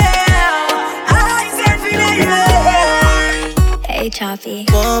them. I said figure yeah. Hey, Choppy.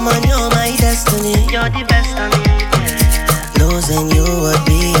 Woman, you're my destiny. You're the best of me. Losing you would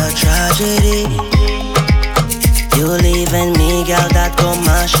be a tragedy. You leaving me, girl, that go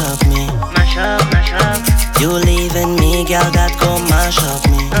mash up me. Mash up. You leaving me, girl, that go mash up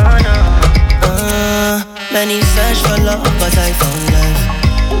me. No. Many search for love, but I found life.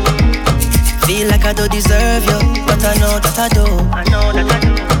 Feel like I don't deserve you, but I know that I do.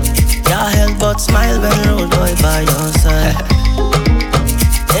 Can't help but smile when road boy by your side.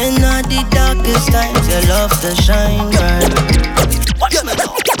 In all the darkest times, your love to shine bright.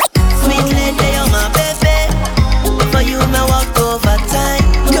 Sweet lady, you're my baby. For you, my walk over time.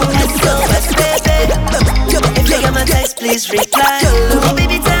 SOS, baby. If you get my text, please reply. Oh,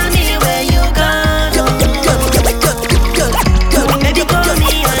 baby, tell me where you gone. Baby, call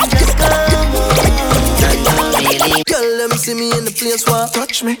me and just come. Girl, let me see me in the place where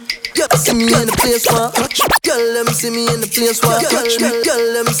touch me. Girl, see me in the place one. Touch me. Girl, let me see me in the place one. Touch me. Girl,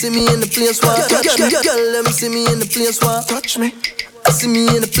 let me see me in the place one. Touch me. Girl, let me see me in the place one. Touch me. See me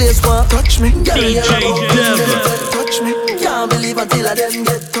in the place one. Touch me. DJ Dev. Touch me. Can't believe until I them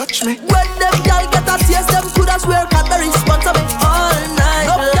get touch me. When them girl get a taste, them coulda swear got the response of me all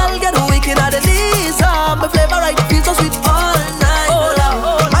night. Up girl get wicked at the knees. My flavor right feels so sweet all night. Oh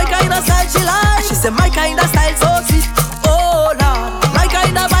Lord, my kind of style she like. She said my kind of style so sweet. Oh Lord, my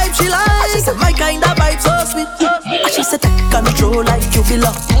kind of vibe she like. She said my kind of vibe so sweet. She said take control like you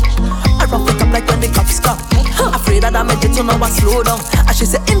belong. I rough it up like when the cops come. Afraid that I make it so now I slow down. And she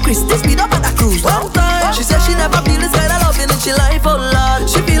said increase the speed up at a cruise long time. She said she never feel this kind of loving in she life, oh Lord.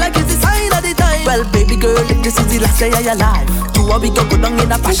 She feel like it's the sign of the time. Well baby girl, if this is the last day of your life, two of we go down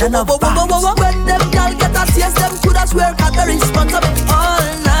in a passion of vibes. When them girl get a taste, them coulda swear got the response of it all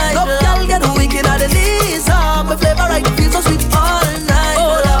night. Up girl get wicked at the knees. My flavor right feels so sweet all night.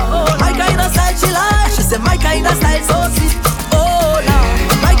 Oh Lord, my kind of style she like. She said my kind of style so sweet. Oh Lord,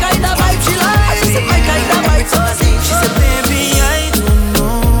 my kind of vibe she like. She said my kind of vibe so sweet. She said baby I don't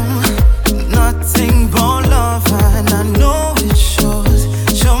know nothing but love and I know it shows.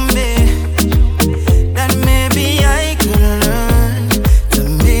 Show me that maybe I could learn to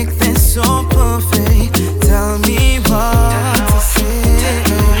make this so perfect. Tell me what to say.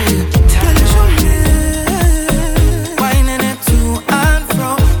 Girl, you show me whining it to and fro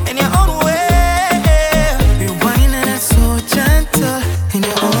in your own way. You're whining it so gentle in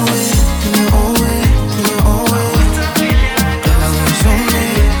your own way, in your own way, in your own way. Girl, I want show me,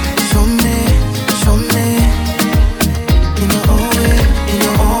 show me, show me in your own way, in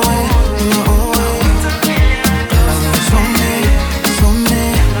your own way, in your own way. Girl, I want show me, show me,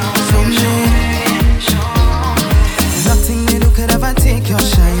 show me. Nothing they do could ever take your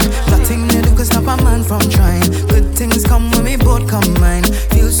shine. Nothing they do could stop a man from trying. Good things come when we both combine.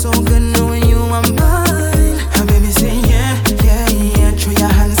 Feel so good knowing you are mine. And baby say yeah, yeah, yeah. Throw your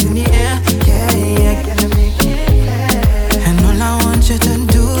hands in the air, yeah, yeah. Gonna make it clear. And all I want you to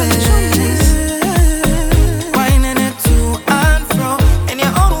do is whining it to and fro in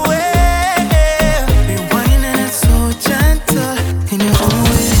your own way. Be whining it so gentle in your own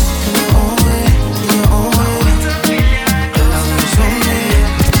way, in your own way, in your own way. Girl, I want show me,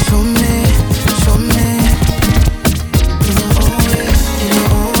 show me, show me in your own way, in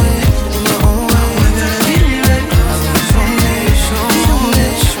your own way, in your own way. Girl, I want show me, show me,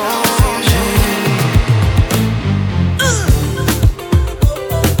 show me.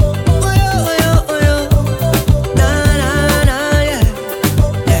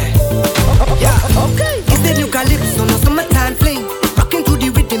 It's the new calypso, no summertime fling. Rocking to the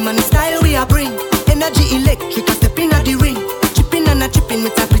rhythm and the style we are bring. Energy electric, I step in at the ring. Chipping and a chipping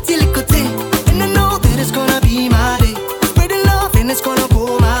with a pretty little thing. And I know that it's gonna be my day. Spreading love and it's gonna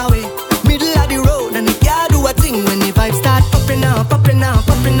go my way. Middle of the road and if ya do a thing when the vibes start popping out, popping out,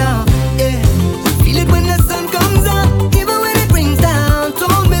 popping out. Yeah, feel it when the sun comes out, even when it brings down.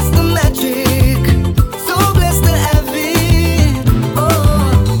 Don't miss the magic. So blessed to have it.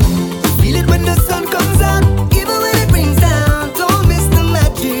 Oh, feel it when the sun comes out, even when it brings down. Don't miss the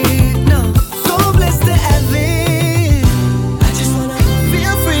magic. No, so blessed to have it. I just wanna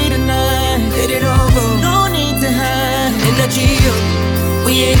feel free tonight. Let it all go. No need to hide. Energy up,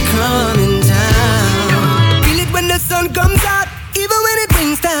 we ain't coming down. Feel it when the sun comes out, even when it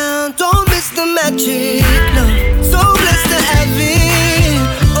brings down. Don't miss the magic. No, so blessed to have it.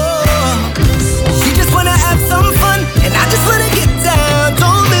 Oh, she just wanna have some fun, and I just wanna get down.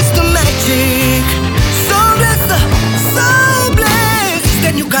 Don't miss the magic. So blessed, so blessed. It's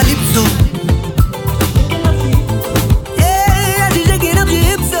the new calypso. Yeah, she's shaking up your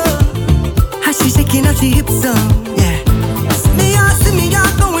hips, how she shaking up your hips, yeah. See me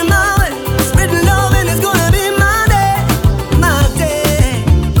out, going my way. Spreading love and it's gonna be my day, my day.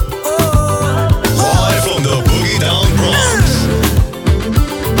 Oh, Live from the Boogie Down Bronx.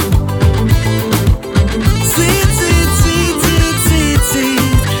 sweet, sweet, sweet, sweet, sweet, sweet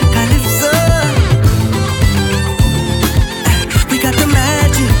calypso. We got the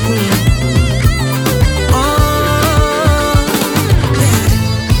magic. Oh,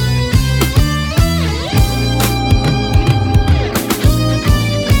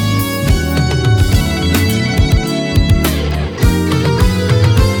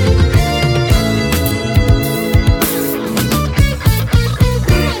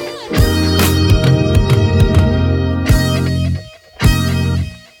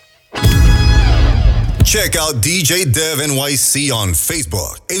 Check out DJ Dev NYC on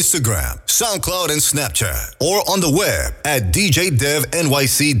Facebook, Instagram, SoundCloud, and Snapchat, or on the web at djdevnyc.com.